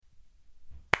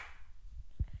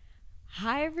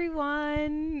Hi,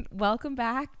 everyone. Welcome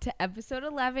back to episode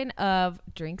 11 of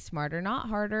Drink Smarter, Not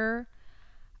Harder.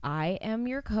 I am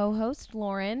your co-host,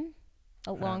 Lauren,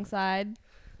 alongside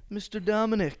Mr.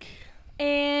 Dominic.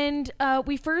 And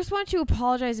we first want to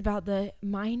apologize about the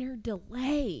minor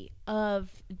delay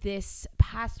of this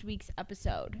past week's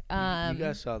episode. You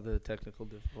guys saw the technical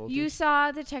difficulties. You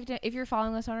saw the if you're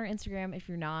following us on our Instagram. If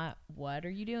you're not, what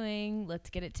are you doing? Let's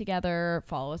get it together.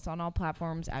 Follow us on all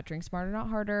platforms at Drink Smarter Not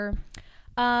Harder.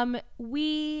 The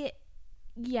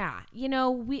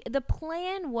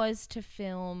plan was to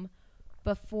film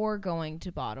before going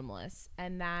to Bottomless,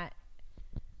 and that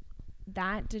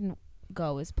didn't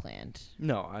go as planned.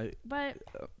 No, but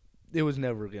it was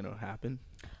never gonna happen.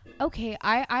 Okay,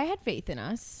 I had faith in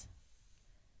us.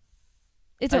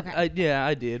 It's okay. I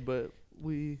did, but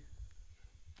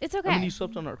it's okay. I mean, you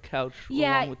slept on our couch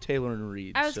along with Taylor and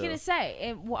Reed. I was gonna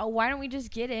say, why don't we just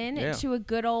get into a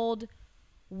good old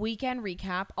weekend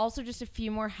recap? Also, just a few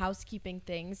more housekeeping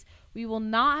things. We will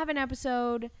not have an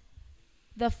episode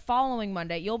the following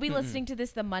Monday. You'll be listening to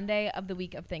this the Monday of the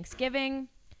week of Thanksgiving.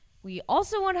 We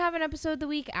also won't have an episode the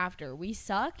week after. We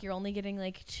suck. You're only getting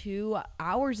like 2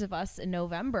 hours of us in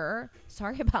November.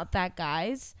 Sorry about that,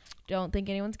 guys. Don't think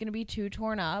anyone's going to be too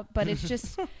torn up, but it's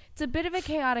just, it's a bit of a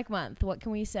chaotic month. What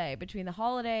can we say? Between the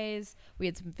holidays, we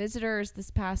had some visitors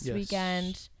this past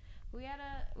weekend. We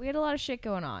had a lot of shit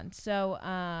going on. So,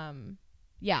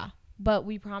 but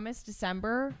we promised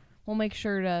December. We'll make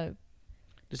sure to.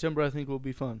 December, I think, will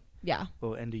be fun. Yeah.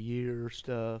 Little end of year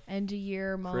stuff. End of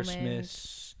year moment.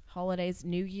 Christmas. Holidays,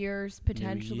 New Year's,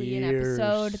 potentially an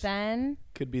episode then.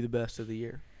 Could be the best of the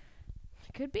year.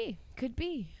 Could be.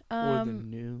 Or the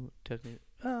new technique.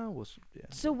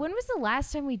 So when was the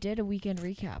last time we did a weekend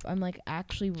recap? I'm like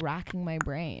actually racking my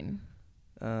brain.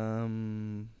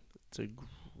 It's a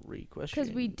great question.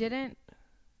 Because we didn't.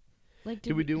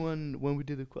 Did we do one when we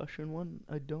did the question one?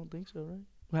 I don't think so, right?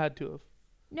 We had to have.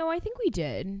 No, I think we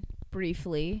did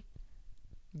briefly.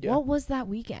 Yeah. What was that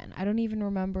weekend? I don't even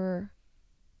remember.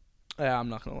 Yeah, I'm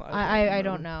not going to lie. I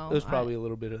don't know. There's probably a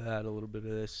little bit of that, a little bit of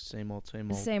this. Same old.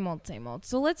 Same old.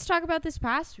 So let's talk about this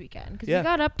past weekend. Because we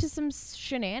got up to some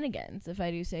shenanigans, if I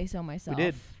do say so myself. We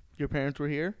did. Your parents were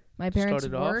here? My parents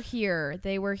were here.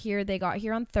 They were here. They got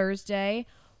here on Thursday.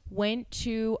 Went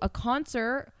to a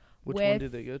concert. Which one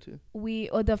did they go to?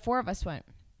 The four of us went.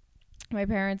 My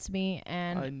parents, me,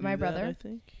 and my brother. I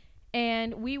think.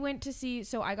 And we went to see,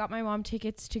 so I got my mom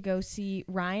tickets to go see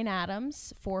Ryan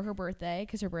Adams for her birthday,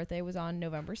 because her birthday was on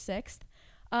November 6th.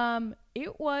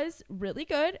 It was really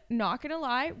good. Not going to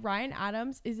lie, Ryan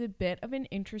Adams is a bit of an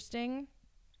interesting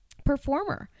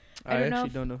performer. I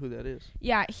actually don't know who that is.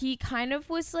 Yeah, he kind of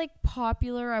was like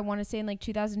popular, I want to say in like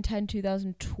 2010,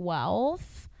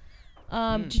 2012.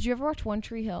 Did you ever watch One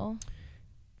Tree Hill?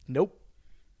 Nope.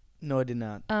 No, I did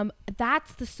not.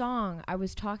 That's the song I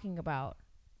was talking about,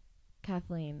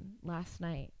 Kathleen, last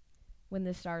night, When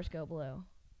the Stars Go Blue.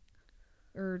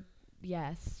 Or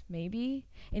yes, maybe.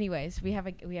 Anyways, we have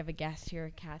a guest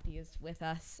here. Kathy is with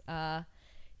us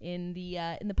in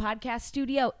the podcast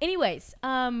studio. Anyways,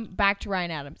 back to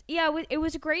Ryan Adams. Yeah, it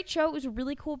was a great show. It was a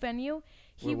really cool venue.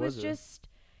 It was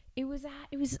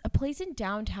a place in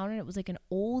downtown, and it was like an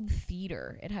old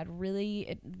theater. It had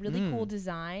really cool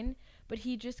design, but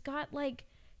he just got like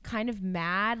kind of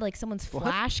mad, like someone's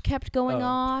flash kept going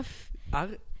off.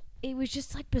 It was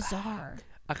just like bizarre.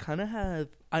 I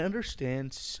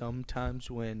understand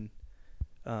sometimes when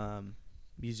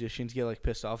musicians get like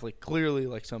pissed off, like clearly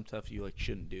like some stuff you like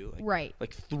shouldn't do, like, right?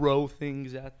 Like throw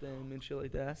things at them and shit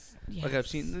like that. Yes. Like I've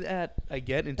seen that. I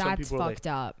get, and some people are like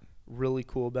up. Really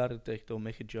cool about it. They'll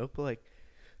make a joke, but like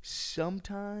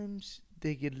sometimes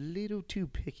they get a little too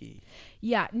picky.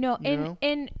 Yeah, no,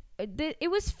 it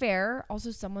was fair.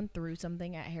 Also, someone threw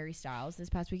something at Harry Styles this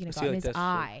past weekend and got in his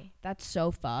eye. That's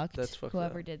so fucked. That's fucked.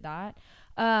 Whoever did that.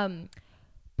 But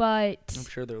I'm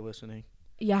sure they're listening.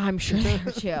 Yeah, I'm sure they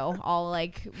are too. All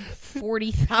like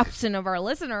 40,000 of our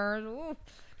listeners. Ooh,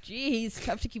 geez,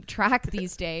 tough to keep track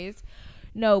these days.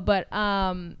 No, but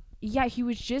yeah, he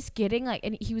was just getting like,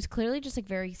 and he was clearly just like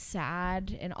very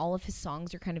sad, and all of his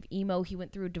songs are kind of emo. He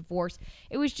went through a divorce.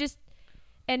 It was just,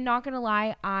 and not gonna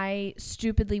lie, I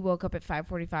stupidly woke up at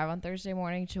 5:45 on Thursday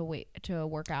morning to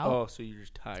work out. Oh, so you're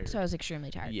just tired. So I was extremely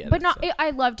tired. Yeah, but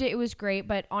I loved it. It was great.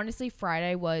 But honestly,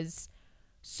 Friday was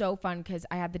so fun because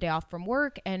I had the day off from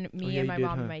work, and me and my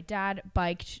mom and my dad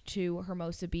biked to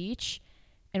Hermosa Beach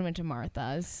and went to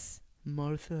Martha's.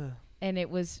 And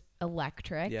it was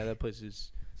electric. Yeah, that place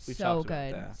is so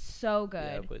good. So good.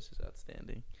 Yeah, that place is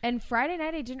outstanding. And Friday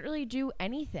night I didn't really do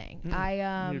anything.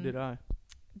 Neither did I.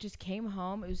 Just came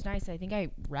home. It was nice. I think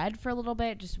I read for a little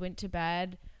bit, just went to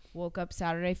bed, woke up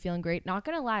Saturday feeling great. Not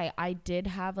gonna lie, I did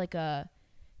have like a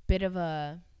bit of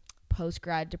a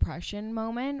post-grad depression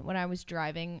moment when I was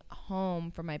driving home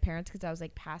from my parents because I was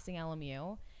like passing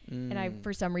LMU, and I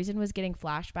for some reason was getting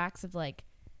flashbacks of like,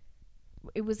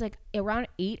 it was like around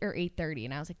 8 or 8:30,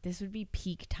 and I was like, this would be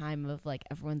peak time of like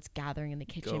everyone's gathering in the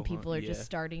kitchen. People are just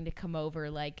starting to come over,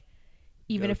 like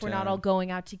even if we're not all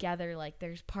going out together, like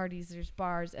there's parties, there's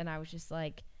bars, and I was just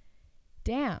like,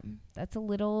 damn, that's a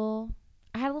little,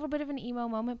 I had a little bit of an emo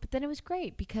moment, but then it was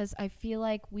great because I feel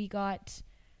like we got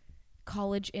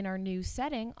college in our new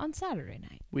setting on Saturday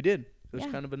night. We did. It was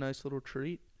kind of a nice little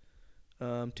treat.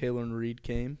 Taylor and Reed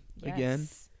came again.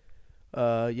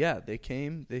 They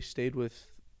came. They stayed with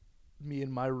me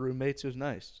and my roommates. It was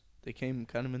nice. They came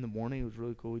kind of in the morning. It was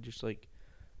really cool. We just like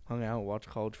hung out, watched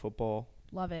college football.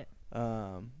 Love it.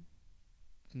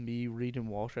 Me, Reed, and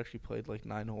Walsh actually played like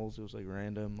 9 holes. It was like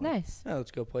random. Like, nice. Yeah,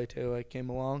 let's go play. Taylor came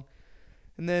along,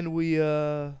 and then we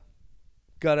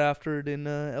got after it in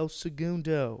El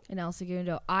Segundo.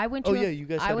 I went to you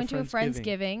guys had a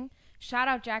Friendsgiving. Shout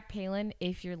out Jack Palin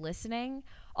if you're listening.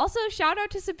 Also, shout out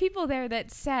to some people there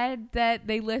that said that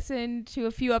they listened to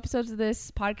a few episodes of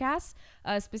this podcast,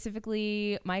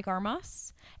 specifically Mike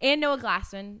Armas and Noah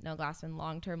Glassman. Noah Glassman,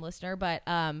 long-term listener. But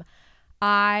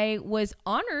I was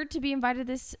honored to be invited to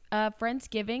this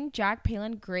Friendsgiving. Jack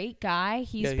Palin, great guy.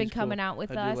 He's been coming out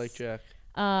with us. I do like Jack.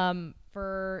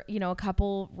 For, a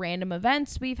couple random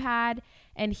events we've had,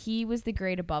 and he was the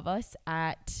grade above us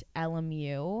at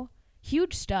LMU.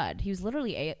 Huge stud. He was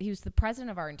literally he was the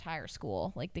president of our entire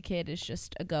school. Like, the kid is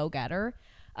just a go-getter.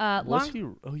 Was he?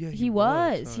 Oh yeah, he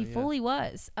was. He fully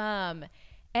was.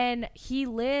 And he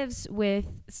lives with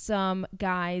some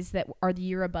guys that are the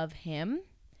year above him.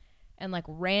 And like,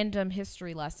 random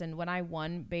history lesson, when I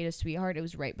won Beta Sweetheart, it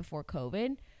was right before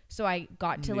COVID. So I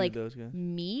got to like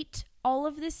meet all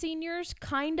of the seniors,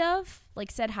 kind of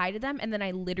like said hi to them. And then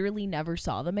I literally never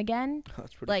saw them again.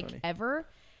 That's pretty like funny. Ever,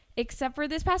 except for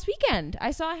this past weekend.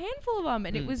 I saw a handful of them,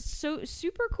 and it was so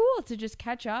super cool to just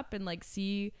catch up and like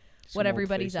see what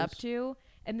everybody's up to.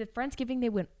 And the Friendsgiving, they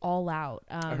went all out.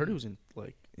 I heard it was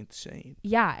insane.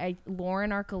 Yeah, Lauren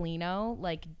Arcolino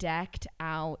like decked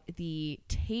out the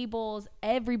tables.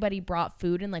 Everybody brought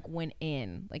food and like went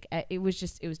in. Like, it was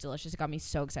delicious. It got me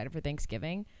so excited for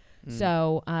Thanksgiving.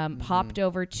 So hopped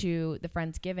over to the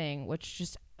Friendsgiving, which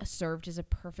just served as a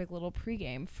perfect little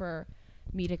pregame for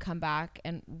me to come back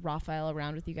and Raphael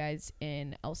around with you guys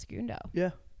in El Segundo. Yeah,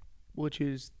 which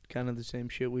is kind of the same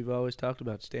shit we've always talked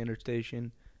about. Standard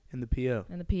Station and the PO.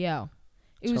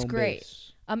 It was great.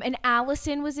 Base. And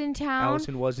Allison was in town.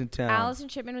 Allison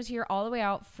Shipman was here all the way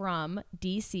out from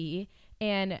DC,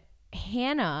 and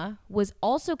Hannah was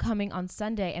also coming on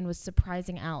Sunday and was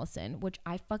surprising Allison, which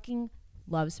I fucking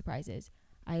love surprises.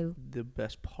 The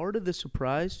best part of the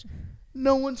surprise,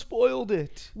 no one spoiled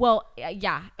it. Well,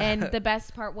 yeah. And the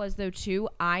best part was, though, too,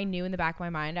 I knew in the back of my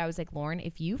mind, I was like, Lauren,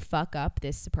 if you fuck up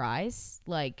this surprise,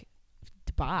 like,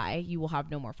 bye, you will have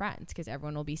no more friends because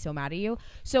everyone will be so mad at you.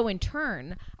 So in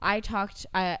turn,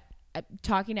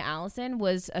 talking to Allison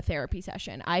was a therapy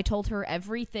session. I told her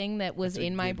everything that was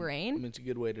in my brain. I mean, it's a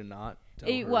good way to not tell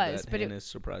it her was, that but Hannah's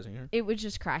surprising her. It was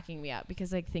just cracking me up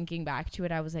because, like, thinking back to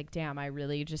it, I was like, damn, I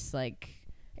really just, like,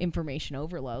 information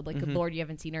overload. Like, good Lord, you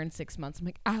haven't seen her in 6 months. I'm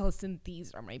like, Allison,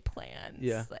 these are my plans.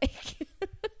 Yeah. Like,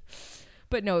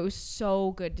 but no, it was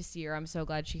so good to see her. I'm so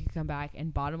glad she could come back.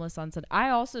 And Bottomless on Sunday. I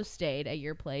also stayed at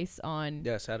your place on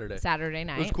Saturday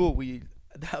night. It was cool.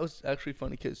 That was actually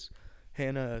funny because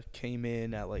Hannah came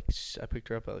in at like, I picked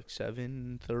her up at like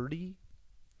 7:30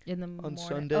 in the morning. On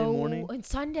Sunday morning. On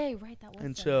Sunday, right? That was.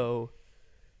 And so,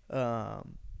 I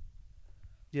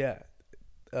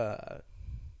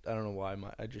don't know why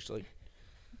I just like.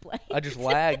 I just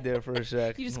lagged there for a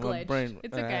sec. You just glitched.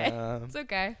 It's okay. It's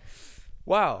okay.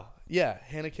 Wow. Yeah,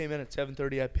 Hannah came in at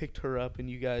 7:30. I picked her up, and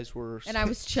you guys were. And I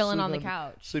was chilling on the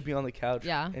couch. Sleeping on the couch.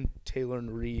 Yeah. And Taylor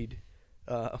and Reed,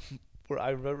 where I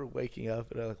remember waking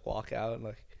up and I like walk out and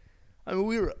like, I mean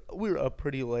we were up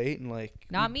pretty late and like.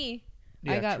 Not me.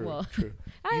 Yeah, I got true.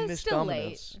 I was still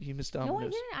Domino's. late. You missed Domino's. No, I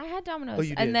didn't. I had Domino's. Oh, you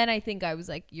did. And then I think I was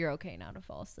like, "You're okay now to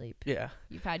fall asleep." Yeah.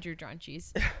 You've had your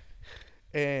Dronchies.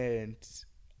 And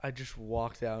I just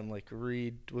walked out and like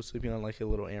Reed was sleeping on like a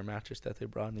little air mattress that they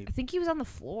brought me. I think he was on the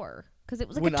floor because it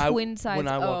was like a twin size. When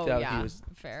I walked out, yeah, he was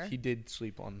fair. He did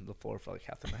sleep on the floor for like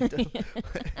half the night.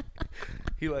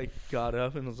 He like got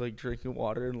up and was like drinking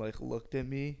water and like looked at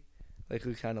me, like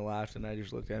we kind of laughed and I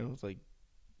just looked at him and was like,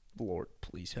 "Lord,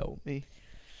 please help me."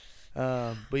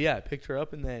 But yeah, I picked her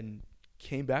up and then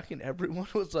came back and everyone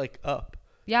was like up.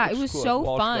 Yeah, it was cool. so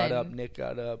Walsh fun. Got up, Nick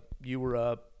got up, you were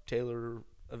up, Taylor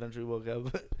eventually woke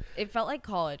up. It felt like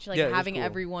college, like Yeah, it was having cool.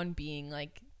 everyone being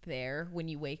like there when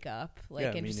you wake up, like, Yeah,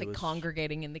 I and mean, just it like was-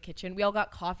 congregating in the kitchen. We all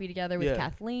got coffee together with Yeah,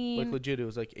 Kathleen. Like legit, it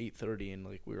was like 8:30, and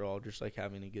like we were all just like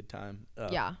having a good time.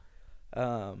 Yeah.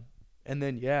 And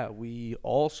then we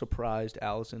all surprised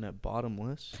Allison at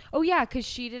Bottomless. Oh yeah, because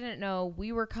she didn't know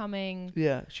we were coming.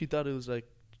 Yeah, she thought it was like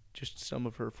just some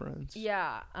of her friends.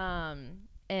 Yeah.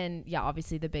 And yeah,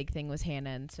 obviously the big thing was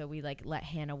Hannah, and so we like let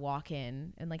Hannah walk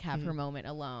in and like have her moment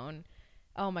alone.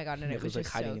 Oh my god, and Nick it was like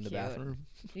just hiding so in the cute. bathroom.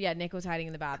 Yeah, Nick was hiding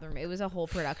in the bathroom. It was a whole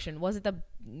production. Was it the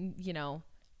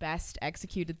best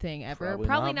executed thing ever?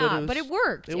 Probably not, but it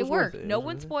worked. it It was worth worked. it. It No was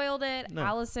one worth it. spoiled it. No.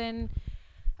 Allison,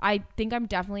 I think I'm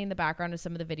definitely in the background of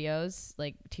some of the videos,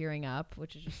 like tearing up,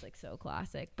 which is just like so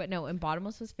classic. But no, and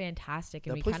Bottomless was fantastic,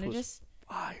 and That we place kind of was just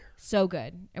fire. so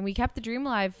good, and we kept the dream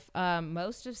alive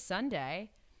most of Sunday,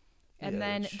 and Yeah,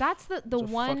 then it's- that's the It's a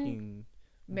one fucking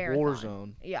marathon. war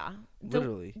zone. Yeah,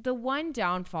 Literally. The one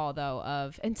downfall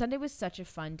though and Sunday was such a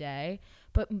fun day,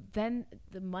 but then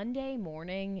the Monday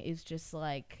morning is just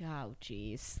like, oh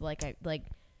geez,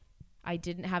 I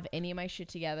didn't have any of my shit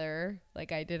together.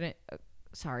 Like I didn't.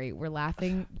 Sorry, we're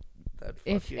laughing. That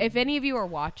If fucking- any of you are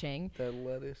watching, that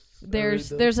lettuce.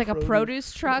 there's like a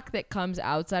produce truck that comes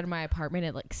outside of my apartment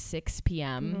at like 6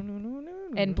 p.m.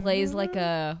 and plays like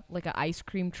a ice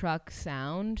cream truck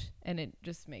sound, and it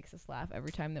just makes us laugh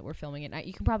every time that we're filming at night.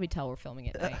 You can probably tell we're filming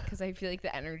at night because I feel like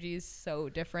the energy is so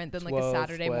different than like a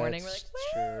Saturday morning. We're like,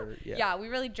 sure, yeah, we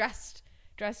really dressed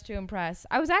to impress.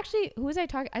 I was actually, who was I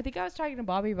talking? I think I was talking to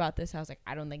Bobby about this. I was like,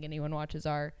 I don't think anyone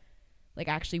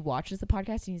actually watches the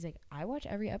podcast, and he's like, I watch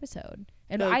every episode.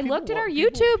 And No, I people looked at wa- our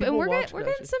people- YouTube, people and we're watch getting it,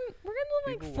 actually.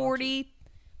 like People watch 40,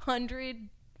 100,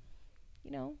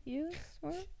 views.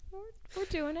 We're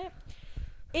doing it.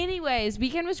 Anyways,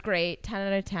 weekend was great. 10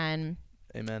 out of 10.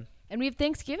 Amen. And we have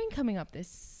Thanksgiving coming up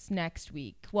this next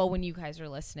week. Well, when you guys are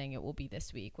listening, it will be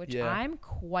this week, which Yeah. I'm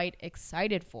quite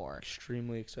excited for.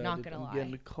 Extremely excited. Not gonna I'm lie.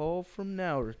 getting a call from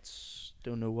Nowritz.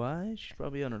 Don't know why. She's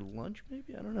probably on her lunch,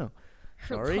 maybe. I don't know.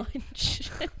 Her Sorry.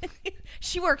 lunch.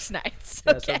 She works nights.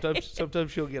 Yeah, Okay.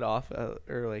 sometimes she'll get off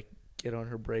or like get on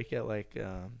her break at like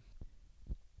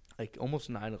almost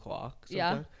 9 o'clock. Yeah.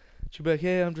 Sometimes. She'll be like,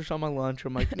 "Hey, I'm just on my lunch."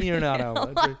 I'm like, "You're not on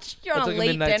lunch. Lunch. You're on That's a like late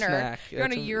midnight dinner. snack. You're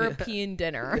on a That's European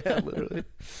dinner. Yeah, literally.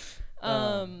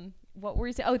 What were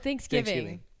you saying? Oh,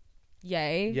 Thanksgiving.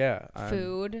 Yay. Yeah. I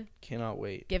Food. cannot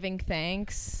wait. Giving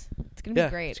thanks. It's going to be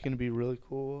great. It's gonna be really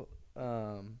cool.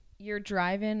 You're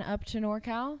driving up to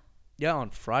NorCal? Yeah, on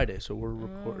Friday. So we're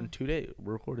recording 2 days.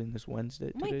 We're recording this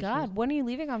Wednesday. Oh my 2 days God. When are you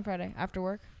leaving on Friday? After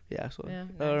work? Yeah, so Yeah,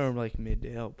 or like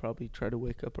midday. I'll probably try to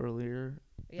wake up earlier.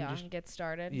 Yeah, just- and get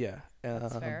started. Yeah,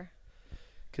 That's fair.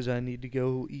 Because I need to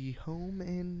go eat home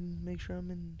and make sure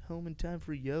I'm home in time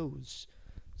for Yo's.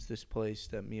 It's this place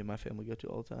that me and my family go to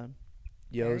all the time.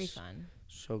 Very Yo's, fun.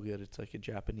 so good. It's like a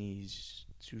Japanese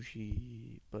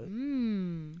sushi, but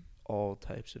Mmm. all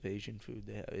types of Asian food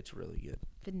they have. It's really good.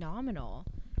 Phenomenal.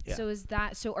 Yeah.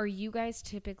 So are you guys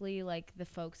typically like the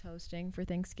folks hosting for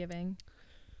Thanksgiving?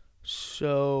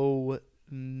 So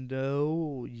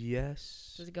no,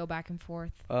 yes. Does it go back and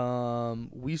forth?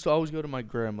 We used to always go to my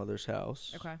grandmother's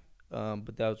house. Okay.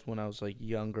 But that was when I was like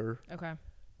younger. Okay.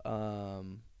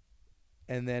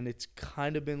 And then it's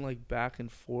kind of been like back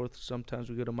and forth. Sometimes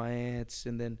we go to my aunt's,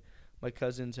 and then my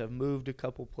cousins have moved a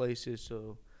couple places.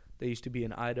 So they used to be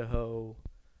in Idaho,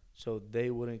 so they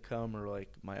wouldn't come, or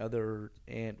like my other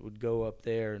aunt would go up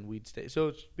there and we'd stay. So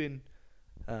it's been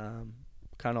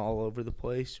kind of all over the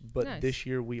place. But Nice. this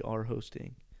year we are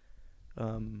hosting.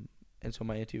 And so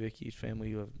my Auntie Vicky's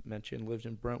family, who I've mentioned, lives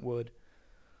in Brentwood.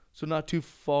 So not too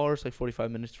far. It's like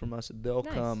 45 minutes from us. They'll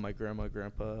Nice. come, my grandma,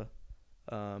 grandpa.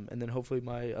 And then hopefully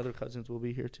my other cousins will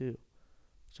be here too.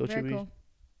 So Very cool.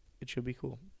 It should be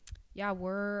cool. Yeah,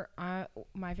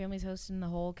 my family's hosting the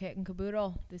whole kit and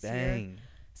caboodle this year. Bang.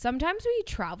 Sometimes we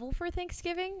travel for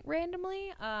Thanksgiving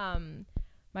randomly.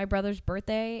 My brother's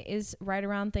birthday is right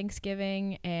around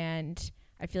Thanksgiving, and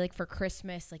I feel like for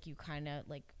Christmas, like you kind of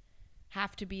like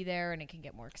have to be there, and it can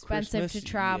get more expensive Christmas, to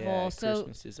travel. yeah, So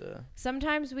Christmas is a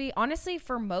sometimes we, honestly,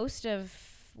 for most of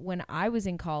when I was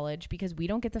in college, because we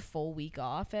don't get the full week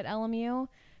off at LMU,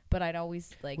 but I'd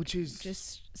always like which is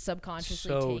just subconsciously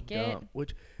so take dumb.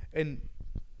 And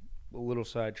a little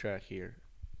sidetrack here.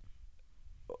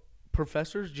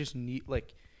 Professors just need,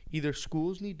 like, either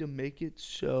schools need to make it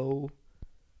so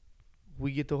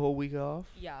we get the whole week off,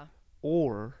 Yeah.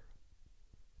 or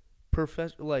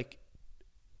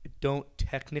don't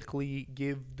technically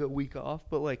give the week off,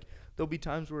 but like there'll be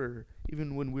times where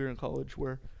even when we were in college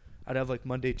where I'd have like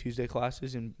Monday, Tuesday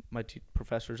classes, and my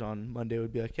professors on Monday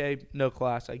would be like, "Hey, no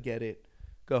class, I get it.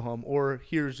 go home. Or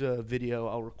here's a video.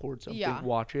 I'll record something. Yeah.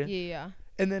 Watch it. Yeah.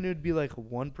 And then it would be like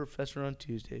one professor on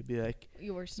Tuesday be like,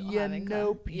 You were still yeah, having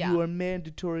nope, class. Yeah. you are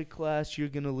mandatory class. You're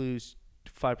going to lose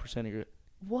 5% of your...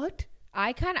 What?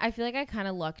 I feel like I kind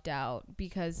of lucked out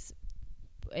because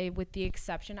with the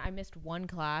exception, I missed one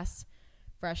class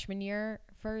freshman year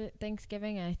for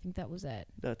Thanksgiving, and I think that was it.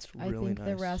 That's really nice. I think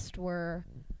the rest were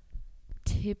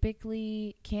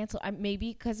typically canceled.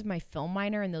 Maybe because of my film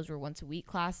minor, and those were once a week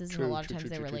classes, and a lot of times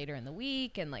they were later in the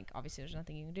week, and like obviously there's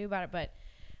nothing you can do about it. But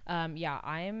yeah,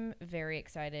 I'm very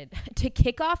excited to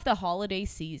kick off the holiday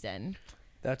season.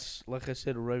 That's, like I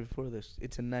said right before this,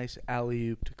 it's a nice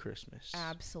alley-oop to Christmas.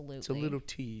 Absolutely. It's a little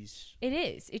tease. It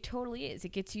is. It totally is. It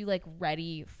gets you like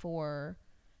ready for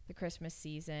the Christmas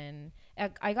season.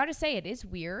 I got to say, it is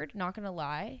weird, not going to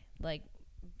lie, like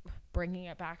bringing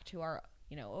it back to our,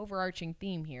 overarching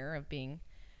theme here of being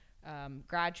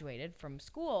graduated from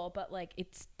school. But like,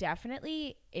 it's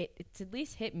definitely, it's at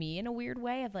least hit me in a weird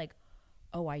way of like,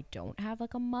 oh, I don't have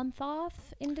like a month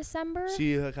off in December.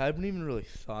 See, like I haven't even really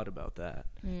thought about that,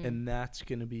 and that's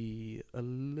gonna be a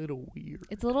little weird.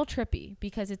 It's a little trippy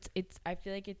because it's. I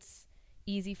feel like it's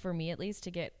easy for me at least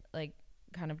to get like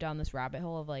kind of down this rabbit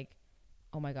hole of like,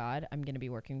 oh my God, I'm gonna be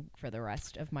working for the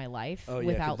rest of my life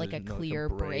without like a clear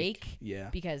break. Yeah.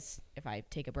 Because if I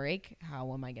take a break,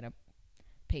 how am I gonna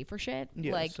pay for shit?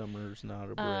 Yeah, like summer's not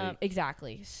a break.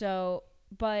 Exactly. So,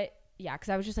 but. Yeah, because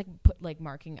I was just like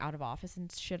marking out of office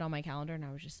and shit on my calendar, and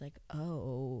I was just like,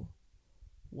 oh,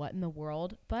 what in the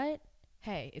world? But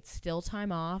hey, it's still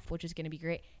time off, which is going to be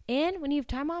great. And when you have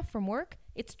time off from work,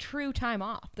 it's true time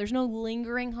off. There's no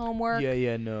lingering homework.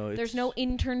 Yeah, no. There's no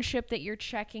internship that you're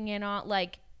checking in on.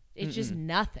 Like, it's just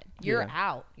nothing. You're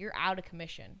out. You're out of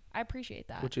commission. I appreciate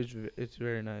that. Which is, it's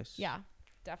very nice. Yeah,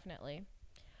 definitely.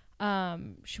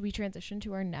 Should we transition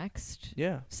to our next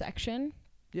section?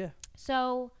 Yeah.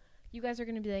 So... you guys are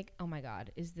going to be like, oh my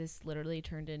God, is this literally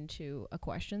turned into a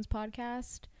questions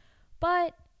podcast?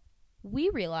 But we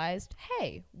realized,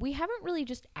 hey, we haven't really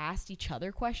just asked each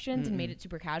other questions and made it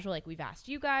super casual. Like we've asked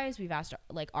you guys, we've asked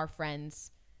like our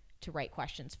friends to write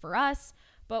questions for us,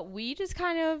 but we just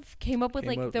kind of came up with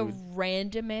the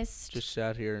randomest, just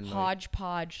sat here and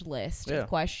hodgepodge list of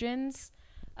questions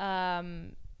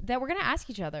that we're going to ask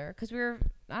each other because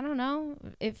I don't know,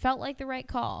 it felt like the right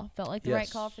call.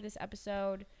 Right call for this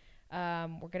episode.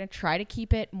 We're going to try to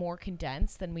keep it more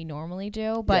condensed than we normally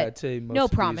do, but I'd say most no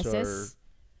of promises.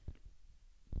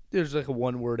 There's like a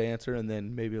one-word answer and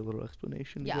then maybe a little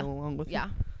explanation to go along with it. Yeah.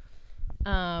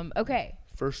 Okay.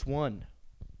 First one.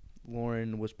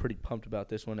 Lauren was pretty pumped about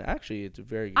this one. Actually, it's a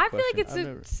very good question. question. I feel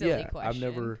like it's a silly question. I've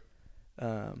never...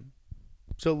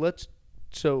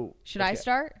 Should I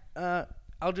start?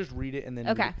 I'll just read it and then...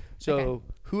 Okay.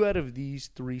 Who out of these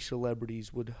three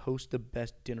celebrities would host the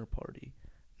best dinner party?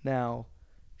 Now,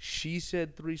 she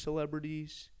said three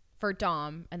celebrities. For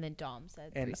Dom, and then Dom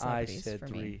said three celebrities. And I said for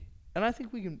three. Me. And I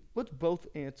think we can... let's both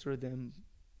answer them.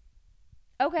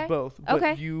 Okay. Both. But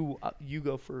okay. You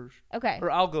go first. Okay.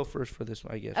 Or I'll go first for this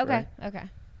one, I guess. Okay. Right? Okay.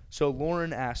 So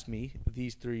Lauren asked me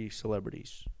these three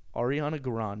celebrities: Ariana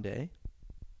Grande,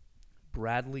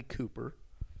 Bradley Cooper,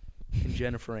 and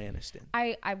Jennifer Aniston.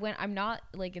 I'm not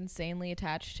like insanely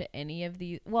attached to any of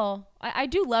these. Well, I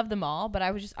do love them all, but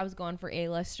I was going for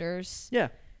A-listers. Yeah.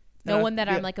 No one that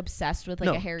I'm like obsessed with, like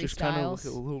a Harry just Styles.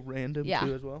 Kind of a little random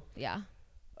too as well. Yeah.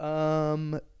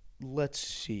 Let's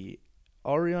see.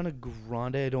 Ariana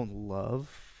Grande, I don't love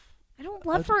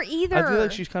her either. I feel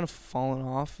like she's kind of fallen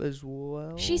off as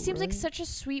well. She seems like such a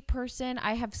sweet person.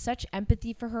 I have such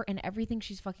empathy for her and everything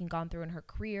she's fucking gone through in her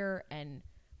career and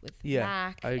with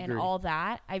Mac and all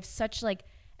that. I have such like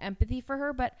empathy for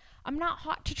her, but I'm not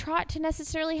hot to trot to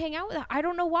necessarily hang out with her. I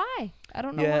don't know why. I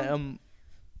don't know why.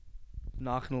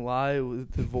 Not gonna lie,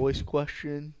 the voice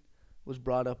question was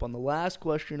brought up on the last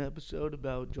question episode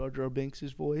about Jar Jar Binks'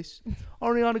 voice.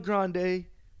 Ariana Grande,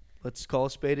 let's call a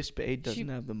spade, doesn't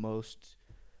have the most...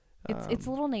 It's a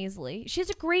little nasally. She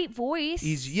has a great voice.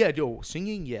 Easy,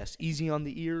 singing, yes. Easy on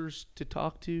the ears to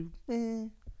talk to.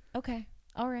 Okay,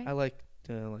 all right. I like...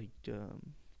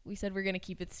 we said we're going to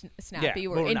keep it snappy.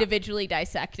 We're not individually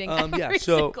dissecting every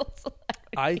single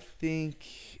celebrity. I think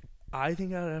I'd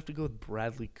have to go with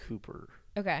Bradley Cooper.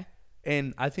 Okay.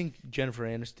 And I think Jennifer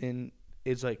Aniston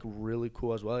is like really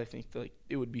cool as well. I think like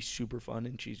it would be super fun,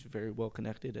 and she's very well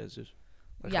connected as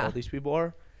all these people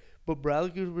are. But Bradley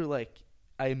Cooper, like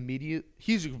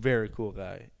he's a very cool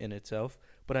guy in itself.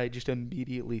 But I just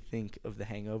immediately think of The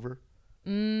Hangover,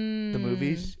 the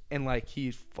movies, and like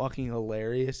he's fucking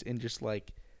hilarious, and just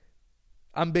like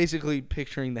I'm basically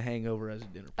picturing The Hangover as a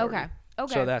dinner party.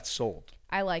 Okay. So that's sold.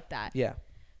 I like that. Yeah.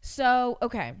 So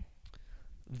okay.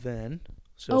 Then.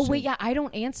 So wait, yeah, I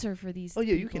don't answer for these. Oh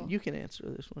yeah, people. you can answer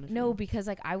this one. No, because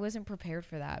like I wasn't prepared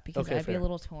for that because I'd be a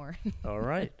little torn. All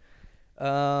right.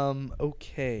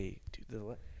 Okay.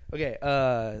 Okay.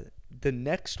 The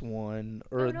next one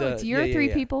it's your three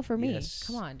people for me. Yes.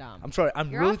 Come on, Dom. I'm sorry.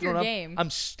 I'm You're really off your game. I'm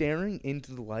staring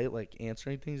into the light, like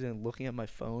answering things and looking at my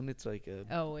phone. It's like a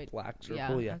black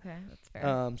circle. Yeah. Okay, that's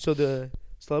fair. So the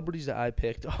celebrities that I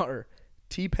picked are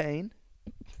T-Pain,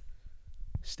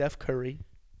 Steph Curry,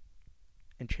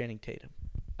 and Channing Tatum.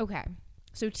 Okay.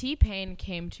 So T-Pain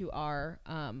came to our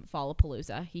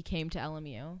Fallapalooza. He came to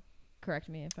LMU. Correct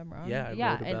me if I'm wrong.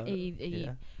 Yeah, and he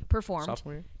performed.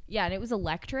 Sophomore year? Yeah, and it was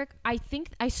electric. I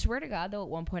swear to God, though, at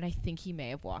one point, I think he may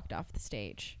have walked off the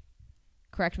stage.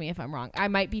 Correct me if I'm wrong. I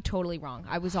might be totally wrong.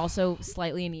 I was also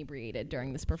slightly inebriated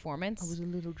during this performance. I was a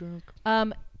little drunk.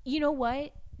 You know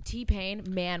what? T-Pain,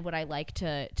 man, would I like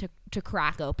to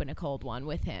crack open a cold one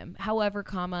with him. However,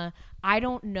 I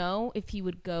don't know if he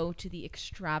would go to the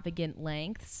extravagant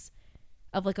lengths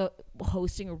of like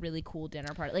hosting a really cool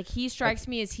dinner party. Like he strikes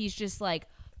me as he's just like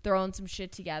throwing some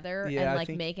shit together and like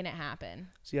making it happen.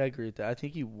 See, I agree with that. I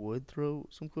think he would throw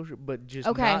some cool shit, but just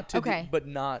not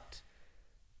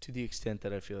to the extent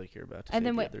that I feel like you're about to say.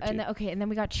 And then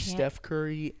we got Steph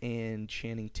Curry and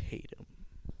Channing Tatum.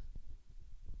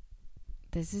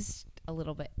 This is a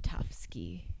little bit tough,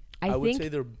 Ski. I would say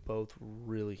they're both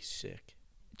really sick.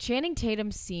 Channing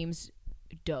Tatum seems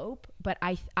dope, but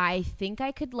I think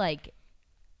I could like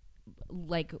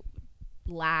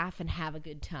laugh and have a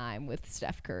good time with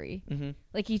Steph Curry. Mm-hmm.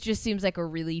 Like he just seems like a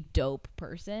really dope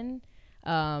person.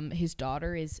 His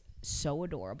daughter is so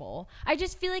adorable. I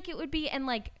just feel like it would be, and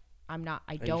like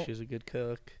she's a good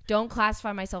cook. Don't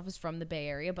classify myself as from the Bay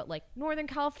Area, but like Northern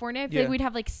California, I feel like we'd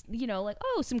have like,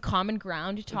 some common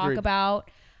ground to talk about.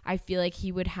 I feel like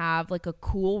he would have like a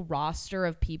cool roster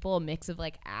of people, a mix of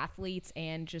like athletes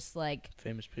and just like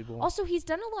famous people. Also, he's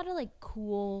done a lot of like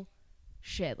cool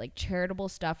shit, like charitable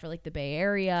stuff for like the Bay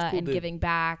Area and giving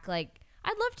back. Like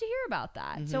I'd love to hear about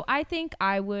that. Mm-hmm. So I think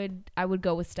I would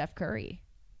go with Steph Curry.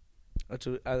 That's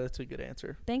a good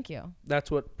answer. Thank you.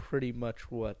 That's pretty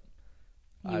much what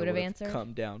you would have answered.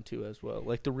 Come down to as well,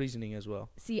 like the reasoning as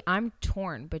well. See, I'm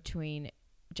torn between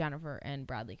Jennifer and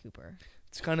Bradley Cooper.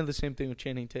 It's kind of the same thing with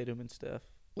Channing Tatum and Steph.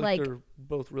 Like they're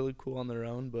both really cool on their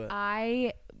own, but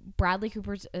Bradley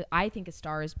Cooper's I think A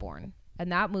Star Is Born,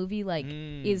 and that movie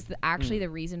is actually the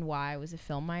reason why I was a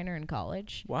film minor in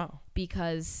college. Wow.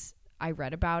 Because I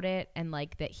read about it and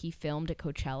like that he filmed at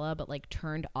Coachella but like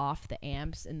turned off the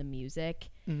amps and the music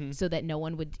so that no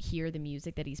one would hear the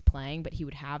music that he's playing, but he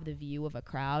would have the view of a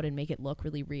crowd and make it look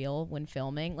really real when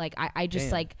filming. Like I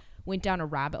just like went down a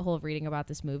rabbit hole of reading about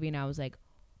this movie and I was like,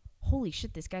 holy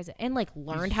shit, this guy's and like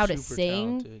learned how to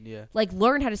sing. Talented, yeah. Like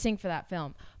learned how to sing for that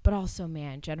film. But also,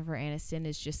 man, Jennifer Aniston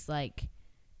is just like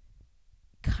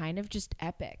kind of just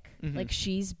epic. Like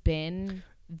she's been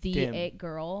the it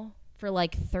girl for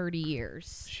like 30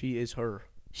 years. She is her.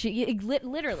 She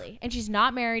literally, and she's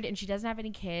not married and she doesn't have any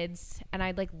kids, and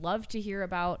I'd like love to hear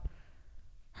about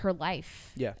her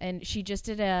life. Yeah. And she just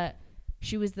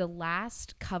she was the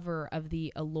last cover of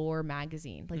the Allure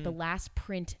magazine, like the last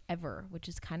print ever, which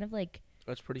is kind of like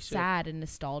that's pretty sad sick. And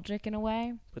nostalgic in a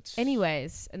way. But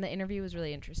anyways, and the interview was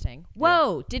really interesting.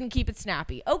 Whoa, didn't keep it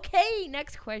snappy. Okay,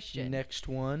 next question. Next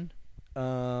one.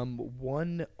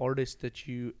 One artist if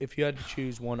you had to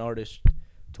choose one artist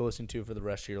to listen to for the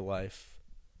rest of your life,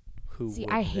 who would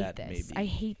I hate that this. maybe? I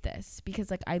hate this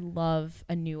because like I love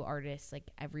a new artist like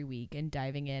every week and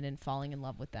diving in and falling in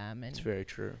love with them. And it's very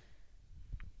true.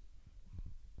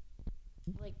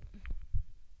 Like,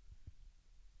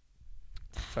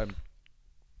 if I'm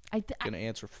gonna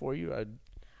answer for you, I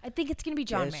think it's gonna be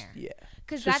John Mayer. Yeah,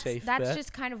 because that's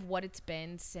just kind of what it's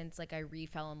been since like I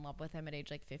fell in love with him at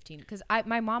age like 15. Because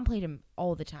my mom played him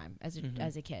all the time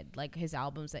as a kid, like his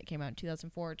albums that came out in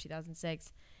 2004,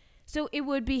 2006. So it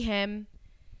would be him,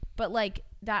 but like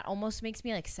that almost makes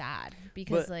me like sad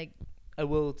because like I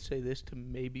will say this to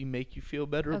maybe make you feel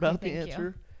better about the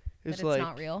answer. It's like,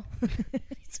 not real.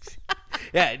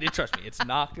 Yeah, trust me, it's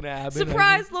not gonna happen.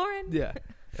 Surprise, Lauren. Yeah,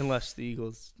 unless the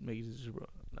Eagles make it to the Super Bowl.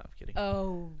 No, I'm kidding.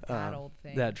 Oh, that old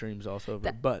thing. That dream's also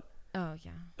over. But oh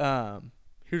yeah.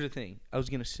 Here's the thing. I was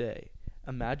gonna say,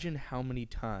 imagine how many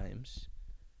times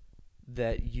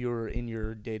that you're in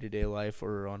your day-to-day life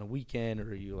or on a weekend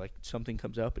or you like something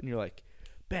comes up and you're like,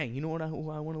 bang, you know what I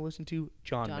want to listen to?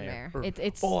 John Mayer. Or,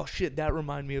 it's oh shit, that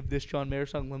reminded me of this John Mayer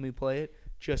song. Let me play it.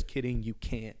 Just kidding, you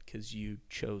can't because you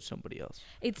chose somebody else.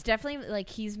 It's definitely like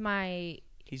he's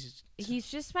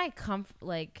just my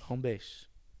home base.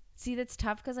 See, that's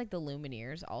tough because like the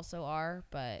Lumineers also are,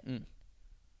 but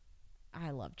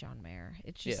I love John Mayer.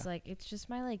 It's just Yeah. like, it's just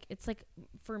my, like, it's like,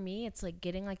 for me, it's like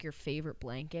getting like your favorite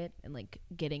blanket and like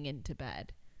getting into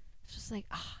bed. It's just like,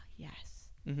 yes,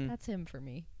 Mm-hmm. that's him for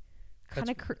me. That's- Kind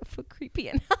of creepy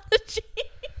analogy.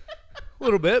 A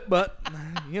little bit, but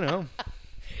you know.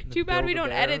 Too bad we don't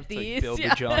Build-A-Bear, edit it's these. Like Build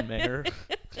Yeah. a John Mayer.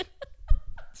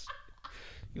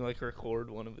 You like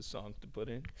record one of his songs to put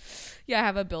in. Yeah, I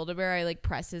have a Build-A-Bear. I like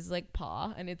press his like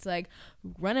paw, and it's like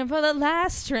running for the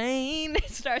last train. It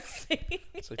starts singing.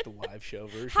 It's like the live show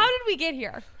version. How did we get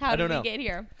here? How I did don't know. we get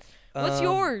here? What's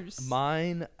yours?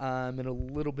 Mine, I'm in a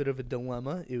little bit of a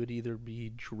dilemma. It would either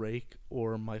be Drake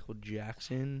or Michael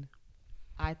Jackson.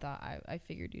 I thought I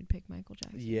figured you'd pick Michael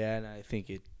Jackson. Yeah, and I think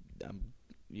it's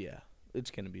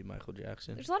gonna be Michael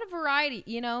Jackson. There's a lot of variety,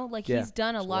 you know. Like Yeah, he's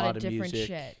done a there's lot of different music.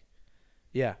 shit.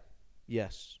 Yeah,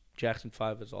 yes. Jackson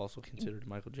 5 is also considered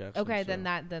Michael Jackson. Okay, so then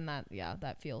that yeah,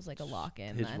 that feels like a lock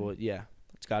in. his then. voice. Yeah,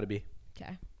 it's got to be.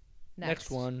 Okay. Next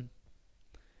one.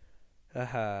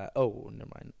 Oh, never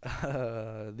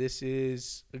mind. This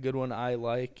is a good one I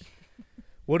like.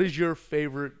 What is your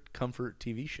favorite comfort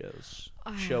TV show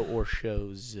or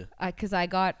shows? Because I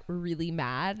got really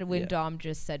mad when Yeah. Dom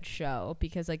just said show,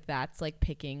 because like that's like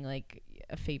picking like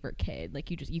a favorite kid. Like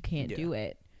you can't Yeah. do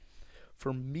it.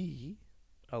 For me,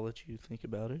 I'll let you think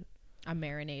about it. I'm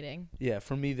marinating. Yeah,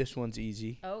 for me, this one's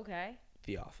easy. Okay.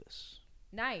 The Office.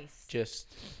 Nice.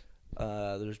 Just,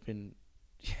 there's been,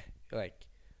 like,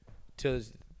 to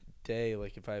this day,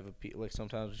 like, if I have like,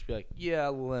 sometimes I'll just be like, yeah,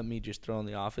 let me just throw on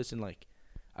The Office, and, like,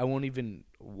 I won't even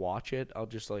watch it. I'll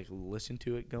just, like, listen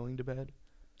to it going to bed.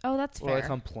 Oh, that's Or, fair. like,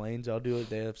 on planes, I'll do it.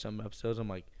 They have some episodes. I'm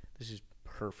like, this is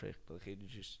perfect. Like,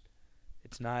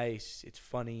 it's nice. It's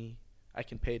funny. I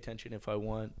can pay attention if I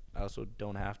want. I also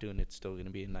don't have to, and it's still going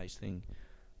to be a nice thing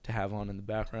to have on in the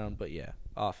background. But, yeah,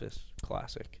 Office,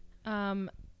 classic.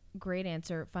 Great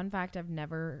answer. Fun fact: I've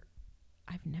never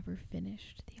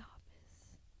finished The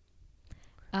Office.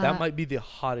 That might be the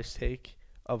hottest take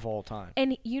of all time.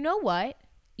 And you know what?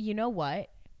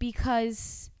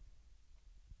 Because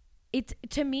it's,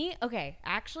 to me, okay,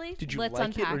 actually, Did you let's like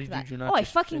it, unpack or did that. you not Oh, I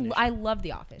just fucking finish I it? love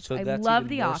The Office. So I that's love even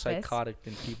The more Office. psychotic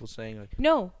than people saying, like,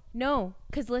 No,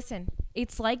 because listen,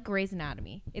 it's like Grey's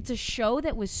Anatomy. It's a show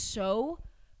that was so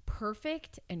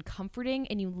perfect and comforting,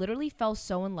 and you literally fell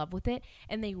so in love with it,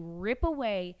 and they rip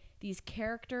away these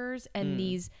characters and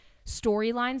these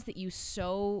storylines that you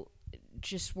so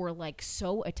just were like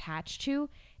so attached to.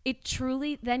 It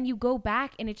truly, then you go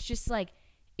back and it's just like,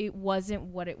 it wasn't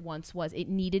what it once was. It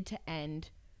needed to end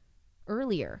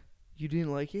earlier. you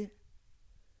didn't like it?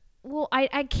 Well,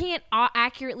 I can't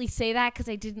accurately say that because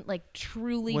I didn't like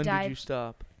truly When dive. did you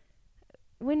stop?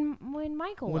 When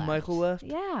Michael When left. Michael left?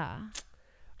 Yeah.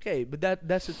 Okay, but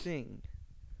that's the thing.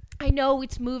 I know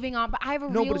it's moving on, but I have a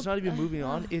No, real... but it's not even moving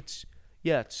on. It's,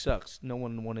 yeah, it sucks. No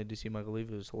one wanted to see Michael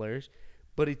leave. It was hilarious.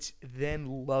 But it's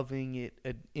then loving it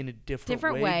in a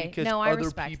different way. Because No, I other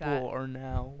respect people that. are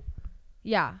now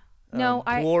Yeah. No,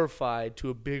 glorified to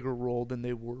a bigger role than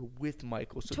they were with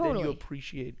Michael. So then Totally. you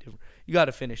appreciate different. You got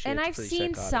to finish it. And It's I've pretty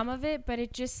seen psychotic. some of it, but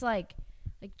it just like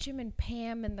Jim and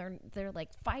Pam, and they're like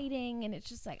fighting, and it's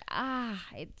just like,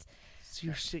 it's... So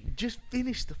you're sick. Just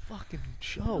finish the fucking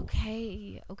show.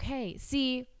 Okay.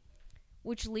 See,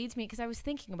 which leads me, because I was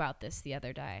thinking about this the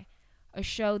other day. A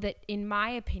show that, in my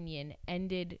opinion,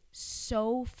 ended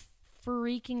so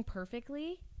freaking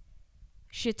perfectly.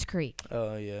 Schitt's Creek.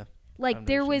 Oh, yeah. Like, I've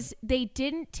there never was, they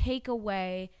didn't take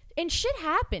away, and shit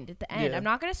happened at the end. Yeah. I'm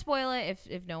not going to spoil it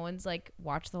if no one's, like,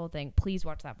 watched the whole thing. Please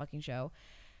watch that fucking show.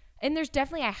 And there's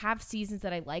definitely, I have seasons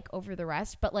that I like over the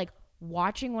rest, but, like,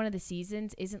 watching one of the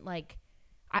seasons isn't, like,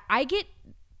 I get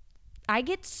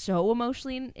so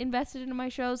emotionally invested into my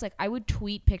shows. Like, I would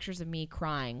tweet pictures of me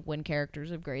crying when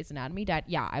characters of Grey's Anatomy died.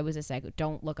 Yeah, I was a psycho.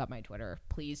 Don't look up my Twitter.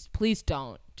 Please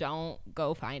don't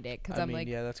go find it, because I I'm mean, like,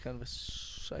 yeah, that's kind of a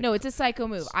psycho. no, it's a psycho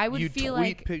move. I would you feel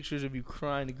tweet like pictures of you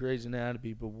crying to Grey's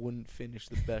Anatomy, but wouldn't finish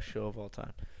the best show of all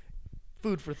time.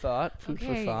 Food for thought. Food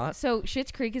for thought. So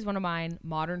Schitt's Creek is one of mine.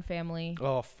 Modern Family.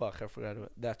 Oh fuck, I forgot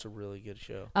about. That's a really good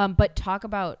show. But talk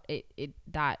about it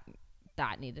that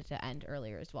needed to end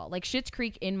earlier as well. Like, Schitt's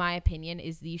Creek, in my opinion,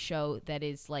 is the show that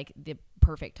is like the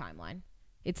perfect timeline.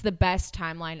 It's the best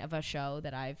timeline of a show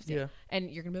that I've seen. Yeah. And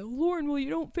you're gonna be like, Lauren, well, you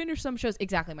don't finish some shows.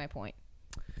 Exactly my point.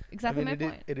 Exactly my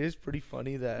point. It is pretty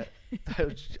funny that I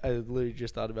literally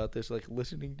just thought about this, like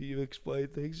listening to you explain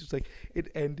things. It's like it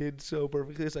ended so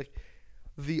perfectly. It's like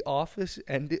The Office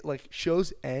ended, like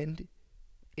shows end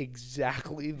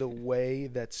exactly the way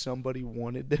that somebody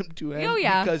wanted them to end. Oh,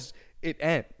 yeah. Because it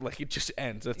just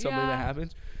ends. That's something Yeah. that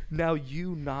happens. Now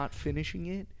you not finishing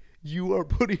it You are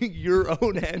putting your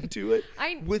own end to it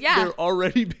with yeah. there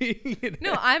already being an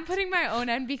No, end. I'm putting my own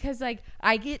end because like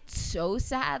I get so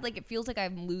sad. Like it feels like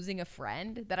I'm losing a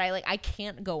friend that I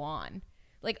can't go on.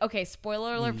 Like, okay,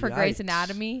 spoiler alert for Grey's Yikes.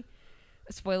 Anatomy.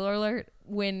 Spoiler alert,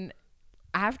 when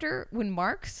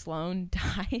Mark Sloan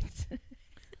died,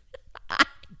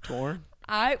 Torn?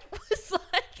 I was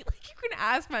like you can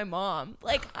ask my mom.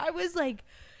 Like I was like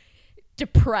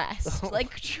depressed,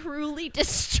 like truly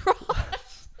distraught.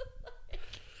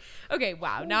 Okay,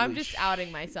 wow. Now I'm just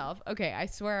outing myself. Okay, I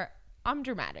swear I'm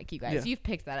dramatic, you guys. Yeah. You've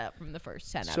picked that up from the first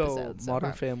 10 So, episodes.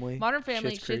 Modern Family. Modern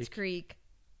Family, Schitt's Schitt's Creek.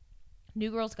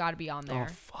 New Girl's got to be on Oh, there.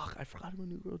 fuck. I forgot about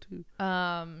New Girl, too.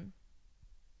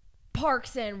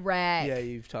 Parks and Rec. Yeah,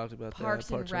 you've talked about Parks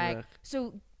that. and Rec.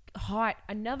 So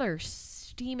another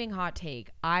steaming hot take.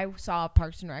 I saw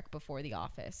Parks and Rec before The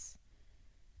Office.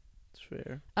 It's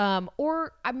fair.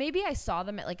 Or maybe I saw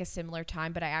them at like a similar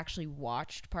time, but I actually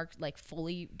watched Parks, like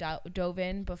fully dove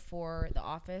in before The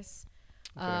Office.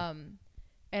 Okay.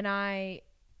 And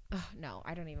no,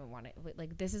 I don't even want it.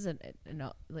 Like this is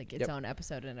its own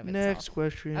episode in and of Next itself.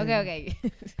 question. Okay.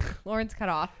 Lawrence cut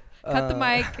off. Cut the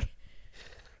mic.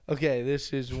 Okay,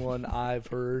 this is one I've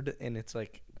heard, and it's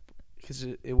like, because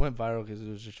it went viral because it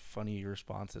was just a funny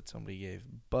response that somebody gave.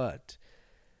 But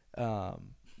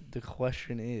the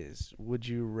question is, would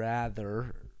you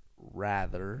rather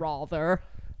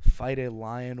fight a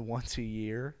lion once a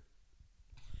year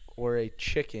or a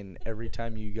chicken every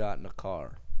time you got in a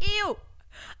car? Ew.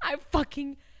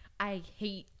 I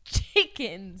hate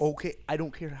chickens. Okay, I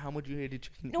don't care how much you hate a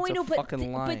chicken. No, it's I know, a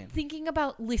fucking lion. but thinking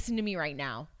about, listen to me right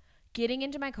now. Getting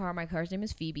into my car's name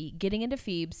is Phoebe. Getting into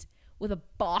Phoebe's with a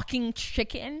balking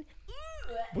chicken.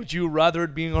 Would you rather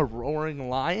it being a roaring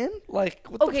lion? Like,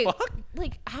 what the fuck?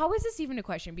 Like, how is this even a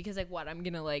question? Because, like, what? I'm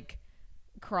gonna like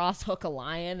cross hook a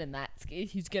lion, and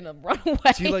he's gonna run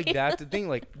away. See, like, that's the thing.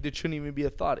 Like, it shouldn't even be a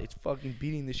thought. It's fucking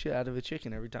beating the shit out of a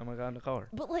chicken every time I got in the car.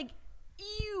 But like,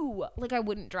 ew. Like, I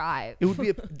wouldn't drive. It would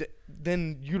be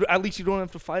then you at least you don't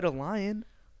have to fight a lion.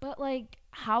 But like,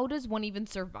 how does one even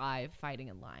survive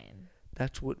fighting a lion?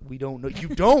 That's what we don't know. You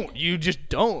don't. You just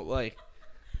don't. Like.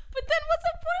 But then what's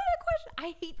the point of the question?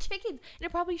 I hate chickens. And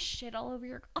it probably shit all over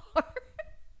your car.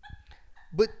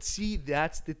 But see,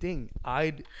 that's the thing.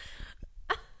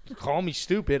 Call me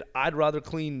stupid. I'd rather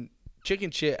clean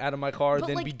chicken shit out of my car but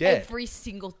than like be dead. every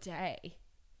single day.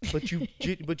 But you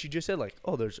just said like,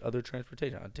 oh, there's other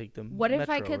transportation. I'd take the What if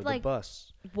metro I could, or like, the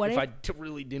bus. what if if- I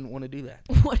really didn't want to do that?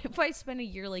 What if I spent a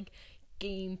year like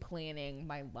game planning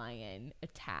my lion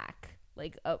attack?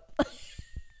 Like I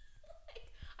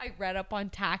read up on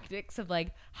tactics of like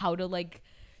how to like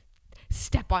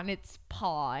step on its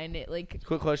paw and it like.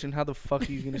 Quick question: how the fuck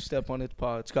are you gonna step on its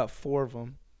paw? It's got 4 of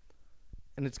them,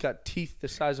 and it's got teeth the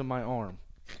size of my arm.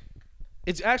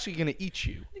 It's actually gonna eat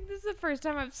you. I think this is the first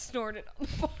time I've snorted on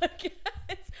the podcast.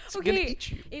 It's gonna eat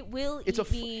you. It will It's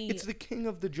eat me. It's the king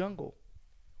of the jungle.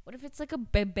 What if it's like a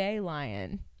bebe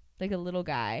lion, like a little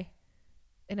guy,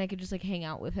 and I could just like hang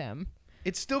out with him?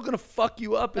 It's still gonna fuck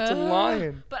you up. It's a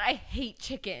lion. But I hate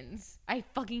chickens. I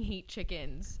fucking hate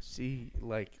chickens. See,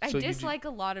 like I so dislike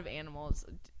a lot of animals.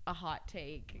 A hot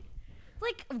take.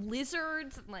 Like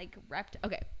lizards and like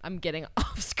Okay, I'm getting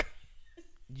off screen.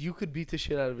 you could beat the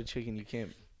shit out of a chicken. You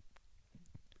can't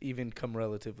even come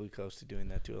relatively close to doing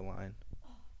that to a lion.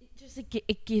 It just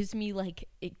it gives me like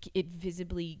it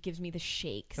visibly gives me the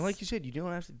shakes. And like you said, you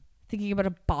don't have to. Thinking about a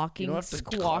You balking, don't have to.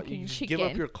 squawking You just chicken. give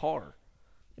up your car.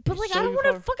 But You like, sell I don't your want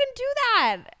to car. fucking do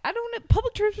that. I don't want to.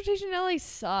 Public transportation in LA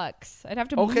sucks. I'd have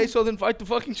to. Okay, move. so then fight the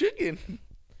fucking chicken.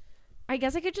 I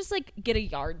guess I could just like get a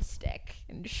yardstick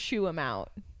and shoo him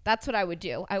out. That's what I would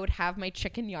do. I would have my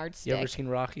chicken yardstick. You ever seen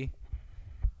Rocky?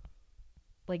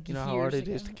 Like You know how hard it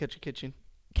is to catch a kitchen.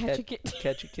 Catch a kitten.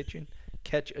 Catch a kitchen.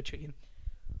 Catch a chicken.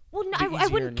 Well, no, Be I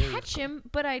easier wouldn't in yours. catch him,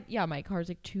 but my car's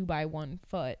like 2 by 1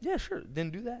 foot. Yeah, sure. Then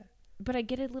do that. But I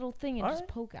get a little thing and just Alright.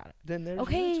 poke at it. Then there's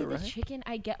Okay, your the answer, right? chicken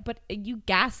I get, but you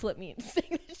gaslit me into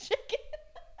saying the chicken.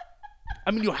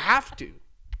 I mean, you have to.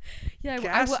 Yeah,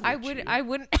 Gaslit I you. wouldn't. I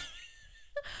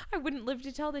wouldn't live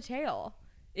to tell the tale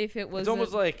if it was. It's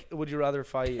almost like, would you rather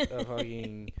fight a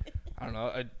fucking, I don't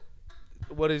know,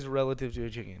 what is relative to a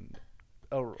chicken?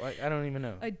 Oh, I don't even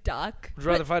know. a duck. Would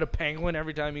you rather fight a penguin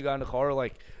every time you got in a car, or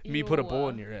like me put a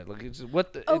bullet in your head? Like it's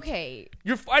what the? it's- Okay,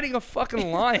 you're fighting a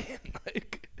fucking lion.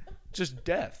 Like, just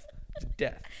death. Just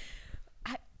death.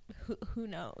 who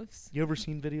knows? You ever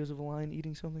seen videos of a lion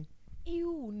eating something?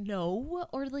 Ew, no,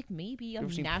 or like maybe on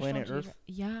ever seen National Planet Earth?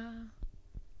 Yeah.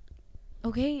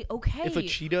 Okay. If a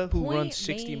cheetah who point runs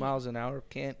 60 made. miles an hour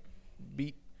can't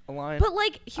beat a lion, But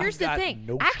like, here's I've the got thing.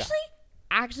 no shot. Actually,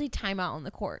 actually timeout on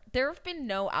the court. There have been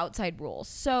no outside rules.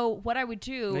 So what I would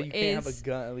do You can't have a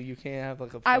gun. You can't have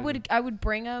like a.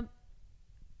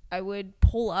 I would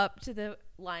pull up to the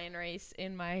lion race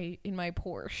in my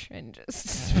Porsche and just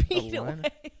speed away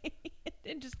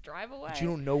and just drive away. But you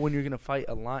don't know when you're gonna fight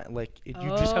a lion. Like you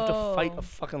just have to fight a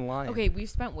fucking lion. Okay, we've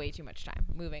spent way too much time.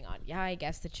 Moving on. Yeah, I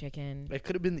guess the chicken. It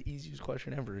could have been the easiest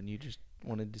question ever, and you just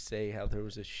wanted to say how there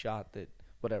was a shot that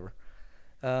whatever.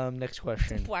 Next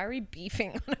question. Why are we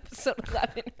beefing on episode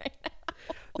 11 right now?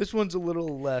 This one's a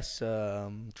little less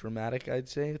dramatic, I'd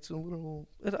say. It's a little.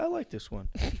 I like this one.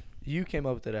 You came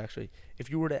up with it actually. If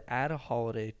you were to add a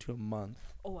holiday to a month.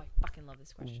 Oh, I fucking love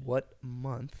this question. What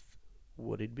month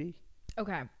would it be?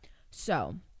 Okay,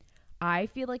 so I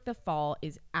feel like the fall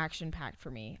is action-packed for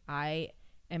me. I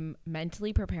am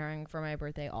mentally preparing for my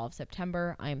birthday all of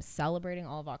September. I am celebrating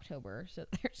all of October, so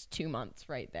there's 2 months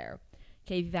right there.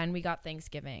 Okay, then we got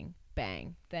Thanksgiving,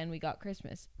 bang. Then we got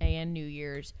Christmas and New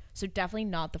Year's, so definitely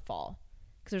not the fall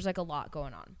because there's like a lot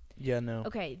going on. Yeah, no.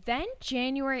 Okay, then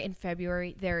January and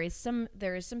February, there is some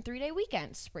 3-day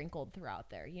weekends sprinkled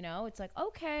throughout there. You know, it's like,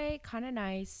 okay, kind of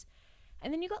nice.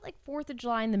 And then you got like 4th of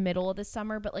July in the middle of the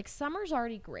summer, but like summer's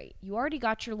already great. You already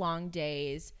got your long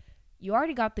days. You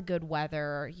already got the good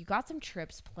weather. You got some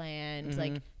trips planned.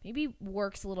 Like maybe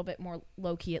work's a little bit more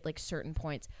low key at like certain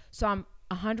points. So I'm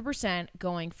 100%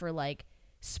 going for like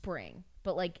spring,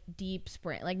 but like deep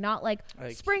spring. Like not like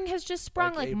spring has just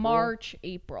sprung, like March,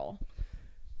 April.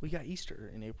 We got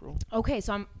Easter in April. Okay,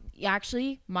 so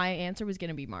my answer was going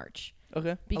to be March.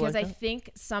 Okay. Because I think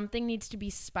something needs to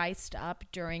be spiced up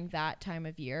during that time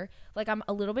of year. Like I'm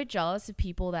a little bit jealous of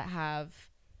people that have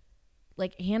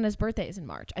like Hannah's birthday is in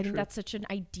March. I think that's such an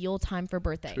ideal time for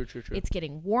birthday. True. It's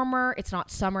getting warmer. It's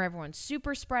not summer. Everyone's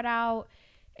super spread out.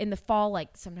 In the fall, like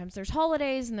sometimes there's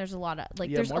holidays and there's a lot of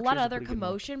like there's March a lot of other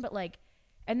commotion, but like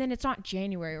and then it's not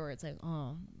January where it's like,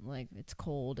 oh, like it's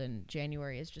cold and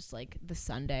January is just like the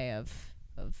Sunday of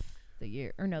the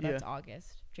year. Or no, that's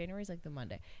August. January's like the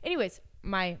Monday. Anyways,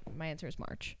 my answer is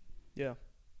March. Yeah.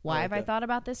 Why have I thought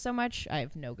about this so much? I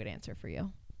have no good answer for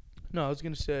you. No, I was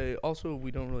gonna say. Also,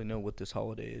 we don't really know what this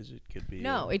holiday is. It could be.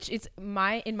 No, it's in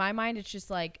my mind. It's just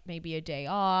like maybe a day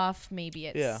off. Maybe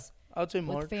it's I would say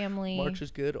March. With family. March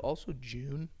is good. Also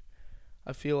June.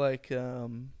 I feel like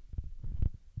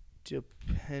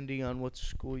depending on what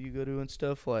school you go to and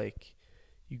stuff, like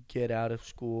you get out of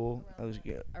school.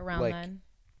 Around like, then.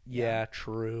 Yeah,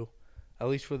 true. At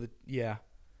least for the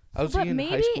I was thinking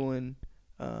high school and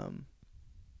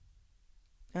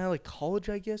like college,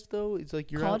 I guess though. It's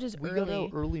like you're college is we early. got out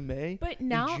early May. But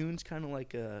now and June's kind of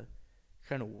like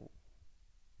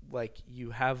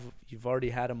you've already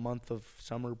had a month of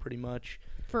summer pretty much.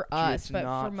 For us, but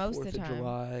for most of the 4th time. of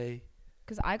July.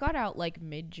 Because I got out like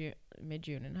mid-June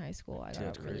in high school. I got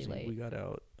out really late. We got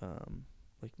out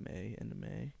like end of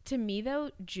May. To me though,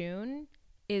 June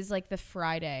is like the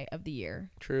Friday of the year.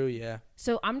 True, yeah.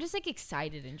 So I'm just like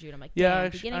excited in June. I'm like,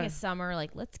 beginning of summer,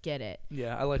 like let's get it.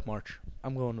 Yeah, I like March.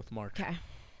 I'm going with March. Okay.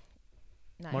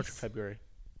 Nice. March or February.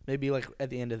 Maybe like at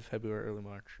the end of February, early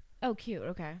March. Oh, cute.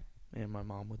 Okay. And my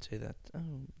mom would say that,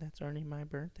 that's already my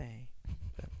birthday.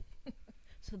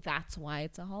 So that's why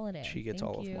it's a holiday. She gets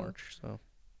all of March, so.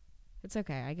 It's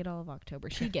okay. I get all of October.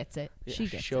 She gets it. Yeah,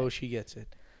 she gets it.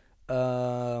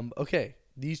 Okay.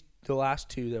 The last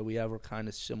two that we have are kind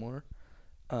of similar.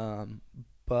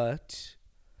 But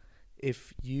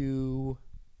if you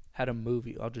had a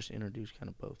movie, I'll just introduce kind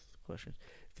of both questions.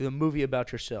 If you had a movie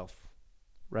about yourself,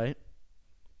 right?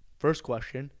 First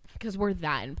question. Because we're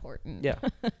that important. Yeah.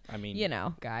 I mean, you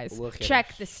know, guys. Look at check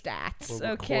us. the stats.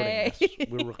 We're okay.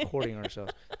 We're recording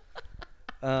ourselves.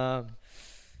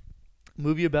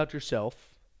 Movie about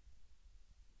yourself.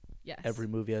 Yes. Every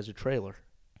movie has a trailer.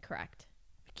 Correct.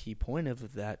 The key point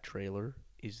of that trailer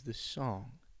is the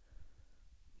song.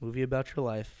 Movie about your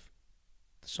life.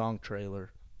 The song trailer.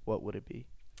 What would it be?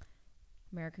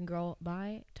 American Girl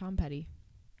by Tom Petty.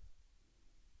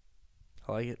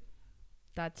 I like it.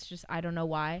 That's just, I don't know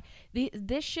why.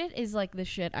 This shit is like the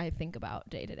shit I think about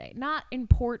day to day. Not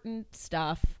important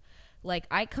stuff. Like,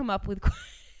 I come up with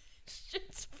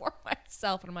questions for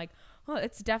myself, and I'm like, oh,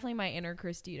 it's definitely my inner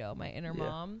Christito, my inner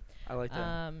mom. I like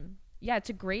that. Yeah, it's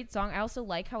a great song. I also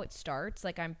like how it starts.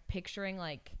 Like, I'm picturing,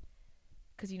 like,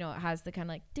 because, you know, it has the kind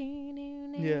of like,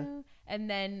 yeah. And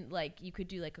then, like, you could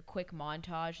do, like, a quick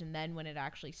montage, and then when it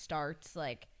actually starts,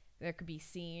 like, there could be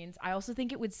scenes. I also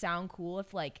think it would sound cool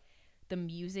if, like, the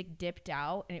music dipped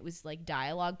out and it was like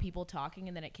dialogue, people talking,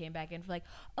 and then it came back in for like,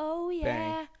 oh yeah,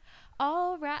 bang.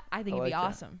 All right. I think it'd be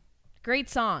awesome. That. Great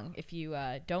song. If you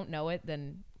don't know it,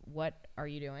 then what are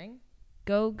you doing?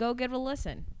 Go give it a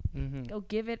listen. Mm-hmm. Go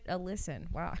give it a listen.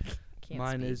 Wow. Can't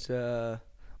Mine speak. is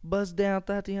Buzz Down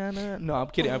Tatiana. No, I'm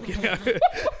kidding. I'm kidding.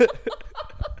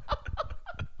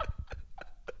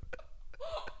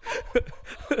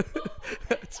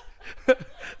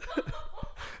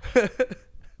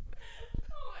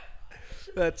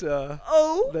 That's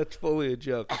that's fully a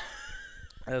joke.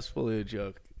 That's fully a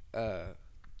joke.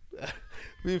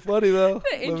 Be funny though.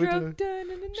 The intro.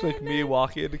 It's like me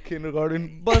walking into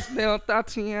kindergarten. Buzz down,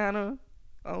 Tatiana.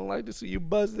 I don't like to see you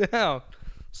buzz down.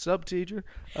 Sub teacher.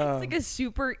 It's like a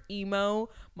super emo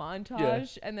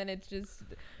montage, and then it's just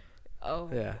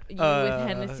yeah. you with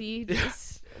Hennessy.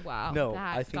 Just, wow. No,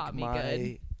 that I think got me my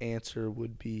good. answer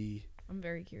would be I'm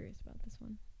very curious about this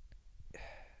one.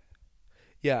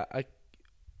 yeah.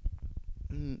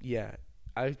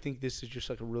 I think this is just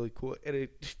like a really cool, and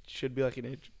it should be like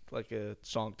a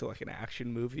song to like an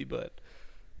action movie, but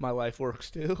my life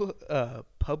works too.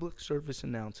 Public service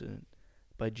announcement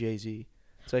by Jay-Z.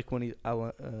 It's like when he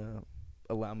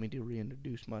allow me to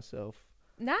reintroduce myself.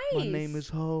 Nice. My name is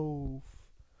Hove.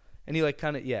 And he like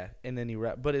kind of and then he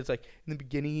rap, but it's like in the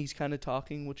beginning he's kind of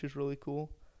talking, which is really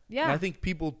cool. Yeah. And I think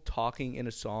people talking in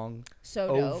a song so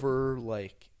dope. over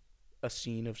like a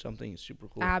scene of something is super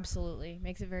cool. Absolutely.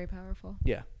 Makes it very powerful.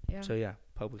 Yeah. Yeah. So yeah,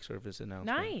 public service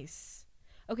announcement. Nice.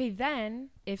 Okay, then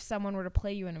if someone were to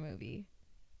play you in a movie,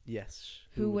 Yes.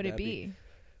 who would it that be?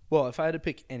 Well, if I had to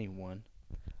pick anyone,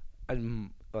 I'd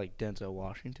like Denzel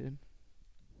Washington.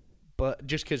 But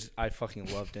just because I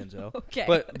fucking love Denzel. Okay.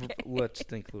 But let's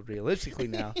think realistically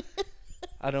now.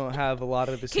 I don't have a lot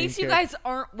of the In same case you guys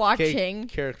aren't watching,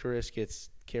 characteristics.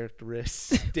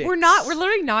 we're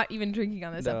literally not even drinking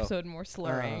on this No. episode, and we're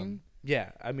slurring.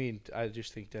 Yeah, I mean, I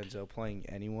just think Denzel playing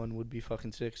anyone would be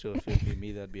fucking sick. So if it would be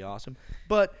me, that'd be awesome.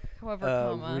 But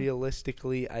However,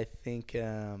 realistically, I think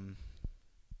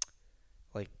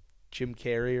like Jim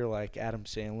Carrey or like Adam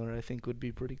Sandler, I think would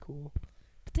be pretty cool.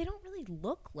 but they don't really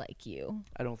look like you.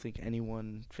 I don't think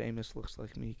anyone famous looks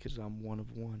like me because I'm one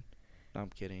of one. No, I'm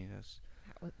kidding.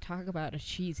 Talk about a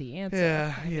cheesy answer.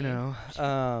 Yeah, I you mean, know.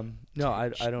 No, I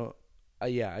don't.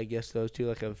 Yeah, I guess those two.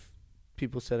 Like,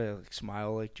 people said I like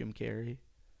smile like Jim Carrey.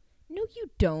 No, you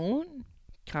don't.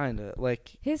 Kinda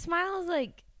like His smile is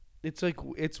like.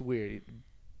 it's weird,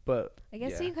 but I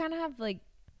guess yeah. you kind of have like.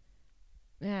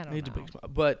 I don't It's know. a big smile,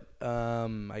 but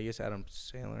I guess Adam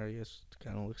Sandler. I guess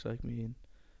kind of looks like me and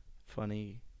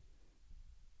funny.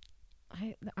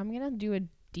 I'm gonna do a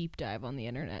deep dive on the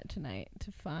internet tonight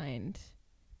to find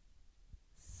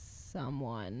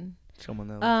someone. Someone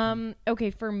that. Looks me.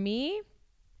 Okay, for me,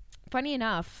 funny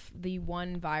enough, the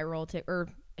most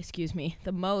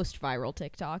viral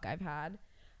TikTok I've had.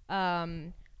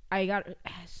 I got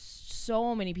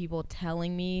so many people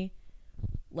telling me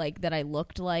like that I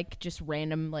looked like just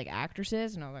random like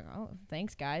actresses, and I was like, oh,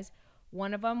 thanks guys.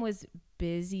 One of them was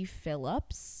Busy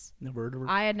Phillips. Never heard of her.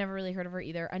 I had never really heard of her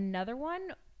either. Another one,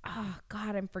 oh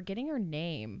God, I'm forgetting her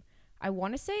name. I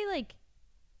want to say like,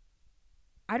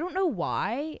 I don't know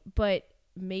why, but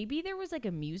maybe there was like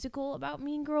a musical about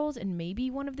Mean Girls, and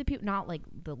maybe one of the people, not like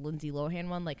the Lindsay Lohan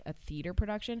one, like a theater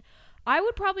production. I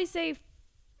would probably say,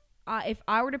 if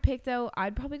I were to pick though,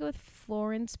 I'd probably go with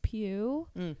Florence Pugh.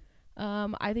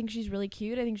 I think she's really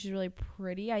cute. I think she's really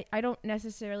pretty. I don't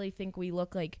necessarily think we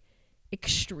look like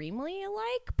extremely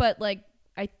alike, but like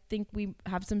I think we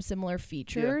have some similar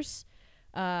features.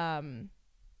 And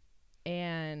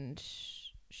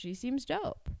she seems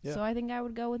dope. Yeah. So I think I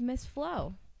would go with Miss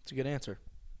Flo. It's a good answer.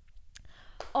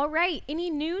 All right. Any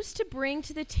news to bring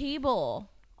to the table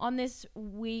on this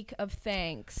week of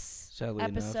thanks? Sadly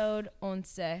Episode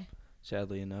 11.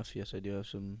 Sadly enough, yes, I do have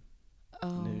some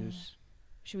news.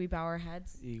 Should we bow our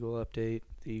heads? Eagle update.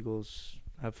 The Eagles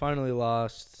have finally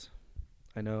lost.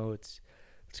 I know it's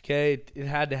okay. It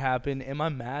had to happen. Am I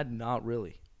mad? Not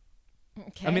really.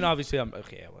 Okay. I mean, obviously, I'm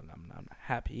okay. Well, I'm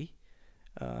happy.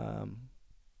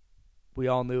 We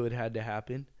all knew it had to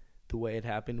happen. The way it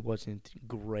happened wasn't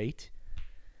great.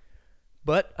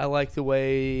 But I like the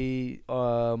way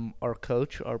our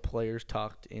coach, our players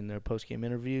talked in their post-game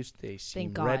interviews. They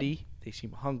seem ready. They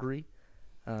seem hungry.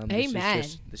 Amen.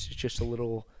 This is just a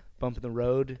little bump in the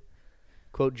road.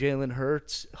 Quote Jalen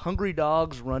Hurts, hungry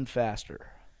dogs run faster.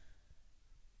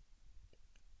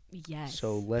 Yes.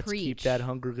 So let's keep Preach. that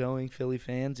hunger going, Philly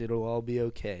fans. It'll all be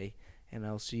okay. And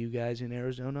I'll see you guys in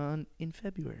Arizona in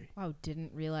February. Wow,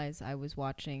 didn't realize I was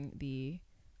watching the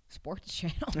sports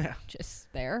channel. Yeah.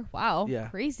 Just there. Wow. Yeah.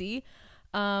 Crazy. It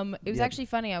was Yep. actually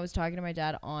funny. I was talking to my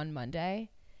dad on Monday,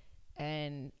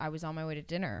 and I was on my way to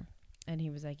dinner, and he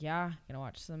was like, "Yeah, gonna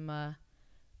watch some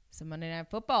Monday Night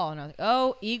Football," and I was like,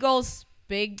 "Oh, Eagles,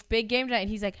 big game tonight." And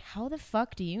he's like, "How the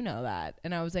fuck do you know that?"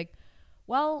 And I was like,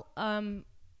 Well,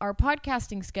 our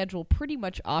podcasting schedule pretty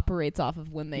much operates off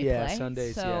of when they play.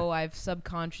 Sundays, so I've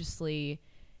subconsciously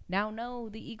now know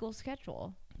the Eagles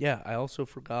schedule. Yeah, I also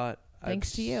forgot.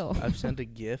 Thanks to you. I've sent a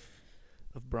GIF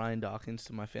of Brian Dawkins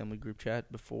to my family group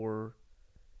chat before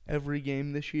every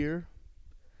game this year.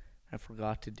 I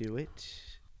forgot to do it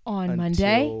On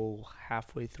Monday? until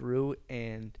halfway through,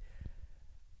 and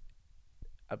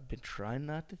I've been trying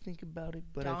not to think about it,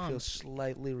 but I feel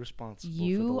slightly responsible for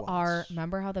the loss.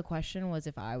 Remember how the question was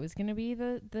if I was going to be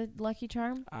the lucky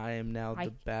charm? I am now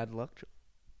the bad luck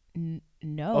charm.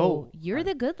 No, you're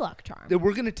the good luck charm.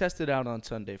 We're going to test it out on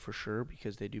Sunday for sure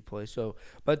because they do play. So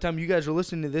by the time you guys are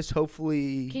listening to this,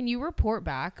 hopefully... Can you report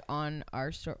back on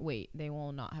our story? Wait, they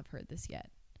will not have heard this yet.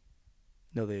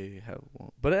 No, they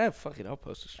won't. But I'll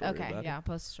post a story about it. Okay, yeah, I'll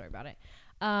post a story about it.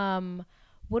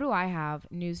 What do I have?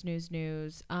 News.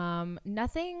 Nothing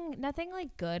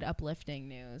like good, uplifting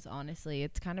news, honestly.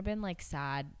 It's kind of been like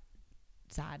sad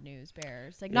news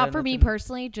bears. Like, not for me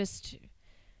personally, just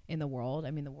in the world.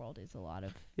 I mean, the world is a lot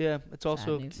of it's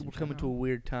also, we're coming to a general.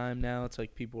 weird time now. It's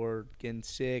like people are getting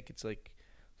sick. It's like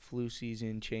flu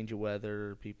season, change of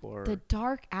weather. People are... The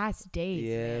dark-ass days,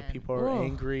 man. People are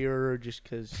angrier just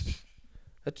because...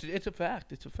 It's a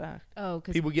fact. It's a fact. Oh,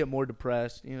 because people get more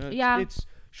depressed. You know, it's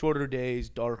shorter days,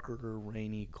 darker,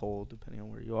 rainy, cold, depending on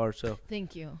where you are. So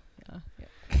thank you.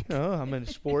 I'm a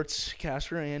sports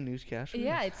caster and newscaster.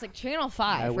 Yeah, it's like Channel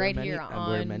 5 I wear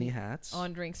many hats.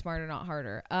 On Drink Smarter, Not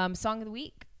Harder. Song of the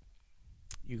week.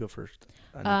 You go first.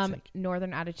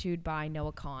 Northern Attitude by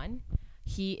Noah Kahan.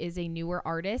 He is a newer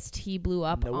artist. He blew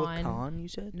up on... Noah Kahan, you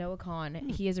said? Noah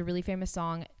Kahan. He has a really famous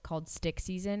song called Stick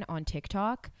Season on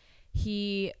TikTok.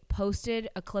 He posted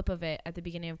a clip of it at the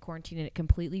beginning of quarantine and it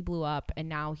completely blew up. And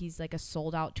now he's like a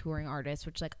sold out touring artist,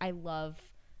 which like I love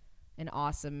an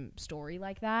awesome story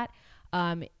like that.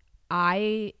 When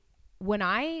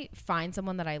I find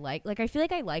someone that I like I feel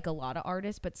like I like a lot of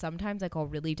artists, but sometimes like I'll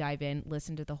really dive in,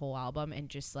 listen to the whole album and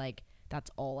just like, that's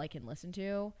all I can listen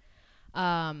to.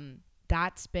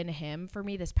 That's been him for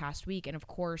me this past week. And of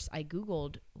course I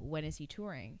Googled, when is he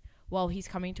touring? Well, he's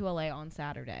coming to LA on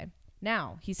Saturday.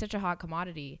 Now, he's such a hot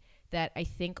commodity that I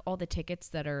think all the tickets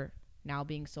that are now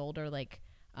being sold are like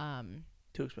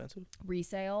too expensive.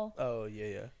 Resale. Oh,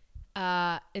 yeah.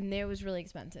 And it was really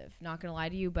expensive. Not going to lie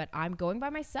to you, but I'm going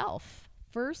by myself.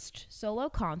 First solo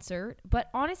concert. But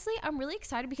honestly, I'm really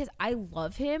excited because I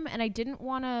love him and I didn't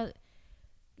want to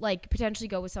like potentially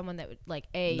go with someone that would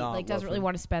like doesn't really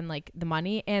want to spend like the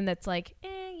money and that's like,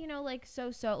 like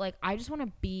so like I just want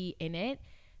to be in it.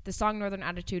 The song Northern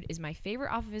Attitude is my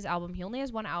favorite off of his album. He only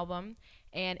has one album,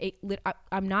 and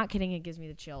I'm not kidding. It gives me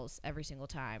the chills every single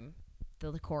time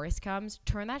the chorus comes.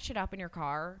 Turn that shit up in your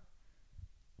car,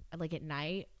 like at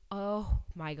night. Oh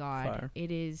my God, Fire.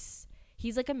 It is.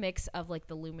 He's like a mix of like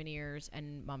the Lumineers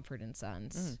and Mumford and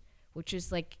Sons, which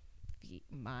is like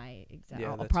my example.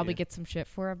 Yeah, I'll probably get some shit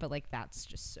for it, but like that's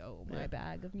just so my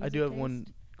bag of music. I do have taste. one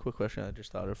quick question I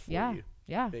just thought of for you.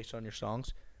 Yeah. Based on your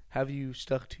songs. Have you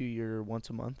stuck to your once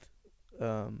a month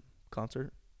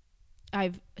concert?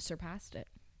 I've surpassed it.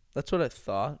 That's what I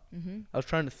thought. Mm-hmm. I was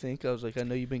trying to think. I was like, I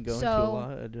know you've been going to a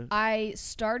lot. I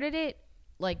started it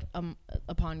like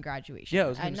upon graduation. Yeah, I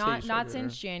was gonna say not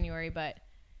since January, but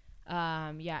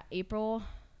April.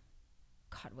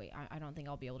 God, wait, I don't think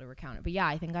I'll be able to recount it, but yeah,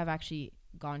 I think I've actually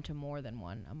gone to more than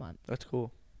one a month. That's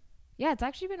cool. Yeah, it's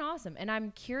actually been awesome, and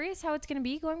I'm curious how it's gonna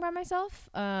be going by myself.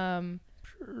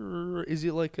 Is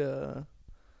it like a...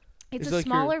 It's a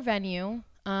smaller venue.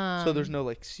 So there's no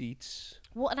like seats?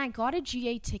 Well, and I got a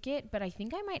GA ticket, but I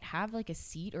think I might have like a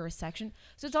seat or a section.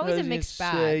 So it's always a mixed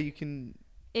bag. You can...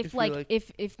 If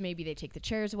maybe they take the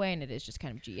chairs away and it is just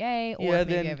kind of GA, or yeah, if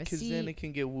maybe then I have a seat. because then it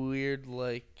can get weird,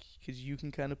 like because you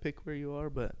can kind of pick where you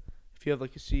are, but if you have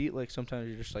like a seat, like sometimes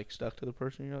you're just like stuck to the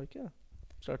person. And you're like, yeah,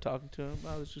 start talking to him.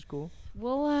 Oh, this is cool.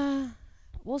 We'll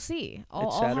see.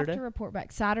 I'll have to report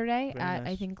back Saturday at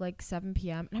I think like 7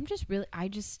 p.m. And I'm just really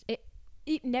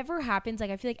it never happens. Like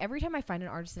I feel like every time I find an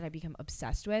artist that I become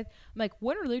obsessed with, I'm like,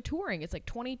 when are they touring? It's like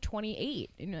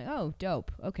 2028. And you're like, oh,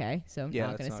 dope. Okay, so I'm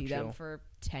not gonna see them for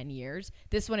 10 years.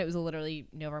 This one, it was literally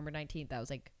November 19th. I was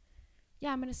like,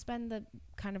 yeah, I'm gonna spend the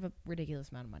kind of a ridiculous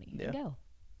amount of money and go.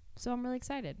 So I'm really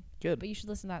excited. Good. But you should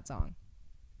listen to that song.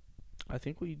 I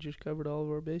think we just covered all of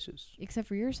our bases. Except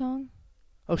for your song.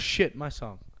 Oh shit, my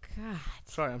song. God.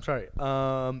 I'm sorry.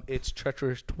 It's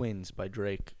Treacherous Twins by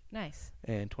Drake. Nice.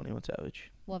 And 21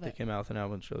 Savage. Love it. They came out with an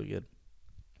album. It's really good.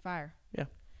 Fire. Yeah.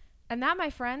 And that, my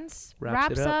friends,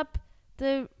 wraps up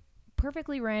the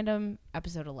Perfectly Random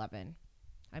episode 11.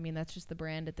 I mean, that's just the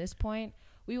brand at this point.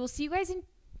 We will see you guys in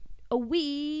 2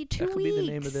 weeks. That could be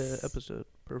the name of the episode.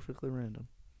 Perfectly random.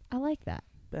 I like that.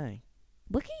 Bang.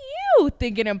 Look at you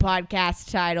thinking in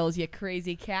podcast titles, you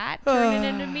crazy cat. Turning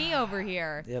into me over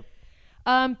here. Yep.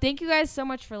 Thank you guys so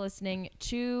much for listening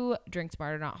to Drink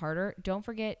Smarter, Not Harder. Don't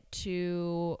forget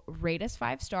to rate us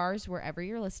 5 stars wherever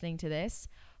you're listening to this.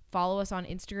 Follow us on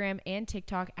Instagram and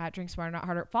TikTok at Drink Smarter, Not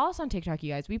Harder. Follow us on TikTok,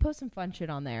 you guys. We post some fun shit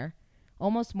on there.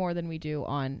 Almost more than we do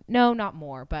on... No, not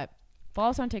more, but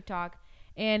follow us on TikTok.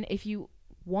 And if you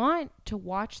want to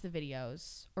watch the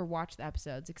videos, or watch the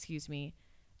episodes, excuse me,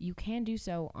 you can do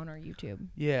so on our YouTube.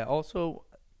 Yeah, also,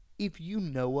 if you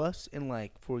know us and,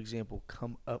 like, for example,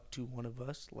 come up to one of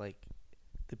us, like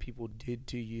the people did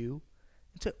to you,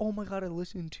 and say, oh my God, I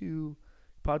listened to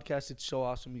podcast. It's so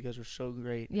awesome. You guys are so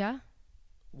great. Yeah?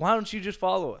 Why don't you just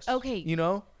follow us? Okay. You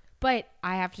know? But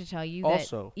I have to tell you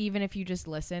Also, that even if you just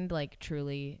listened, like,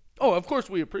 truly... Oh, of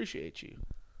course we appreciate you.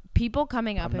 People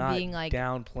coming up I'm and not being like...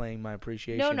 downplaying my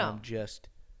appreciation. No. I'm just...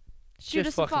 Shoot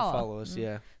just us a fucking follow us,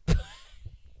 yeah.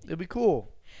 It'd be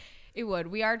cool. It would.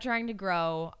 We are trying to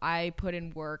grow. I put in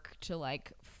work to,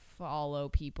 like, follow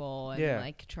people and,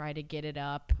 like, try to get it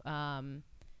up.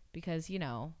 Because, you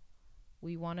know,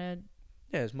 we want to...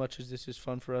 Yeah, as much as this is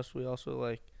fun for us, we also,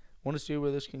 like, want to see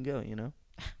where this can go, you know?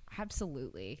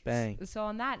 Absolutely. Bang. So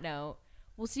on that note,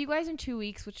 we'll see you guys in 2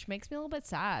 weeks, which makes me a little bit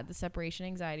sad. The separation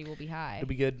anxiety will be high. It'll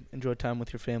be good. Enjoy time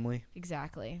with your family.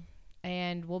 Exactly.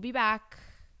 And we'll be back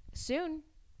soon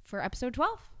for episode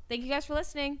 12. Thank you guys for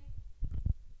listening.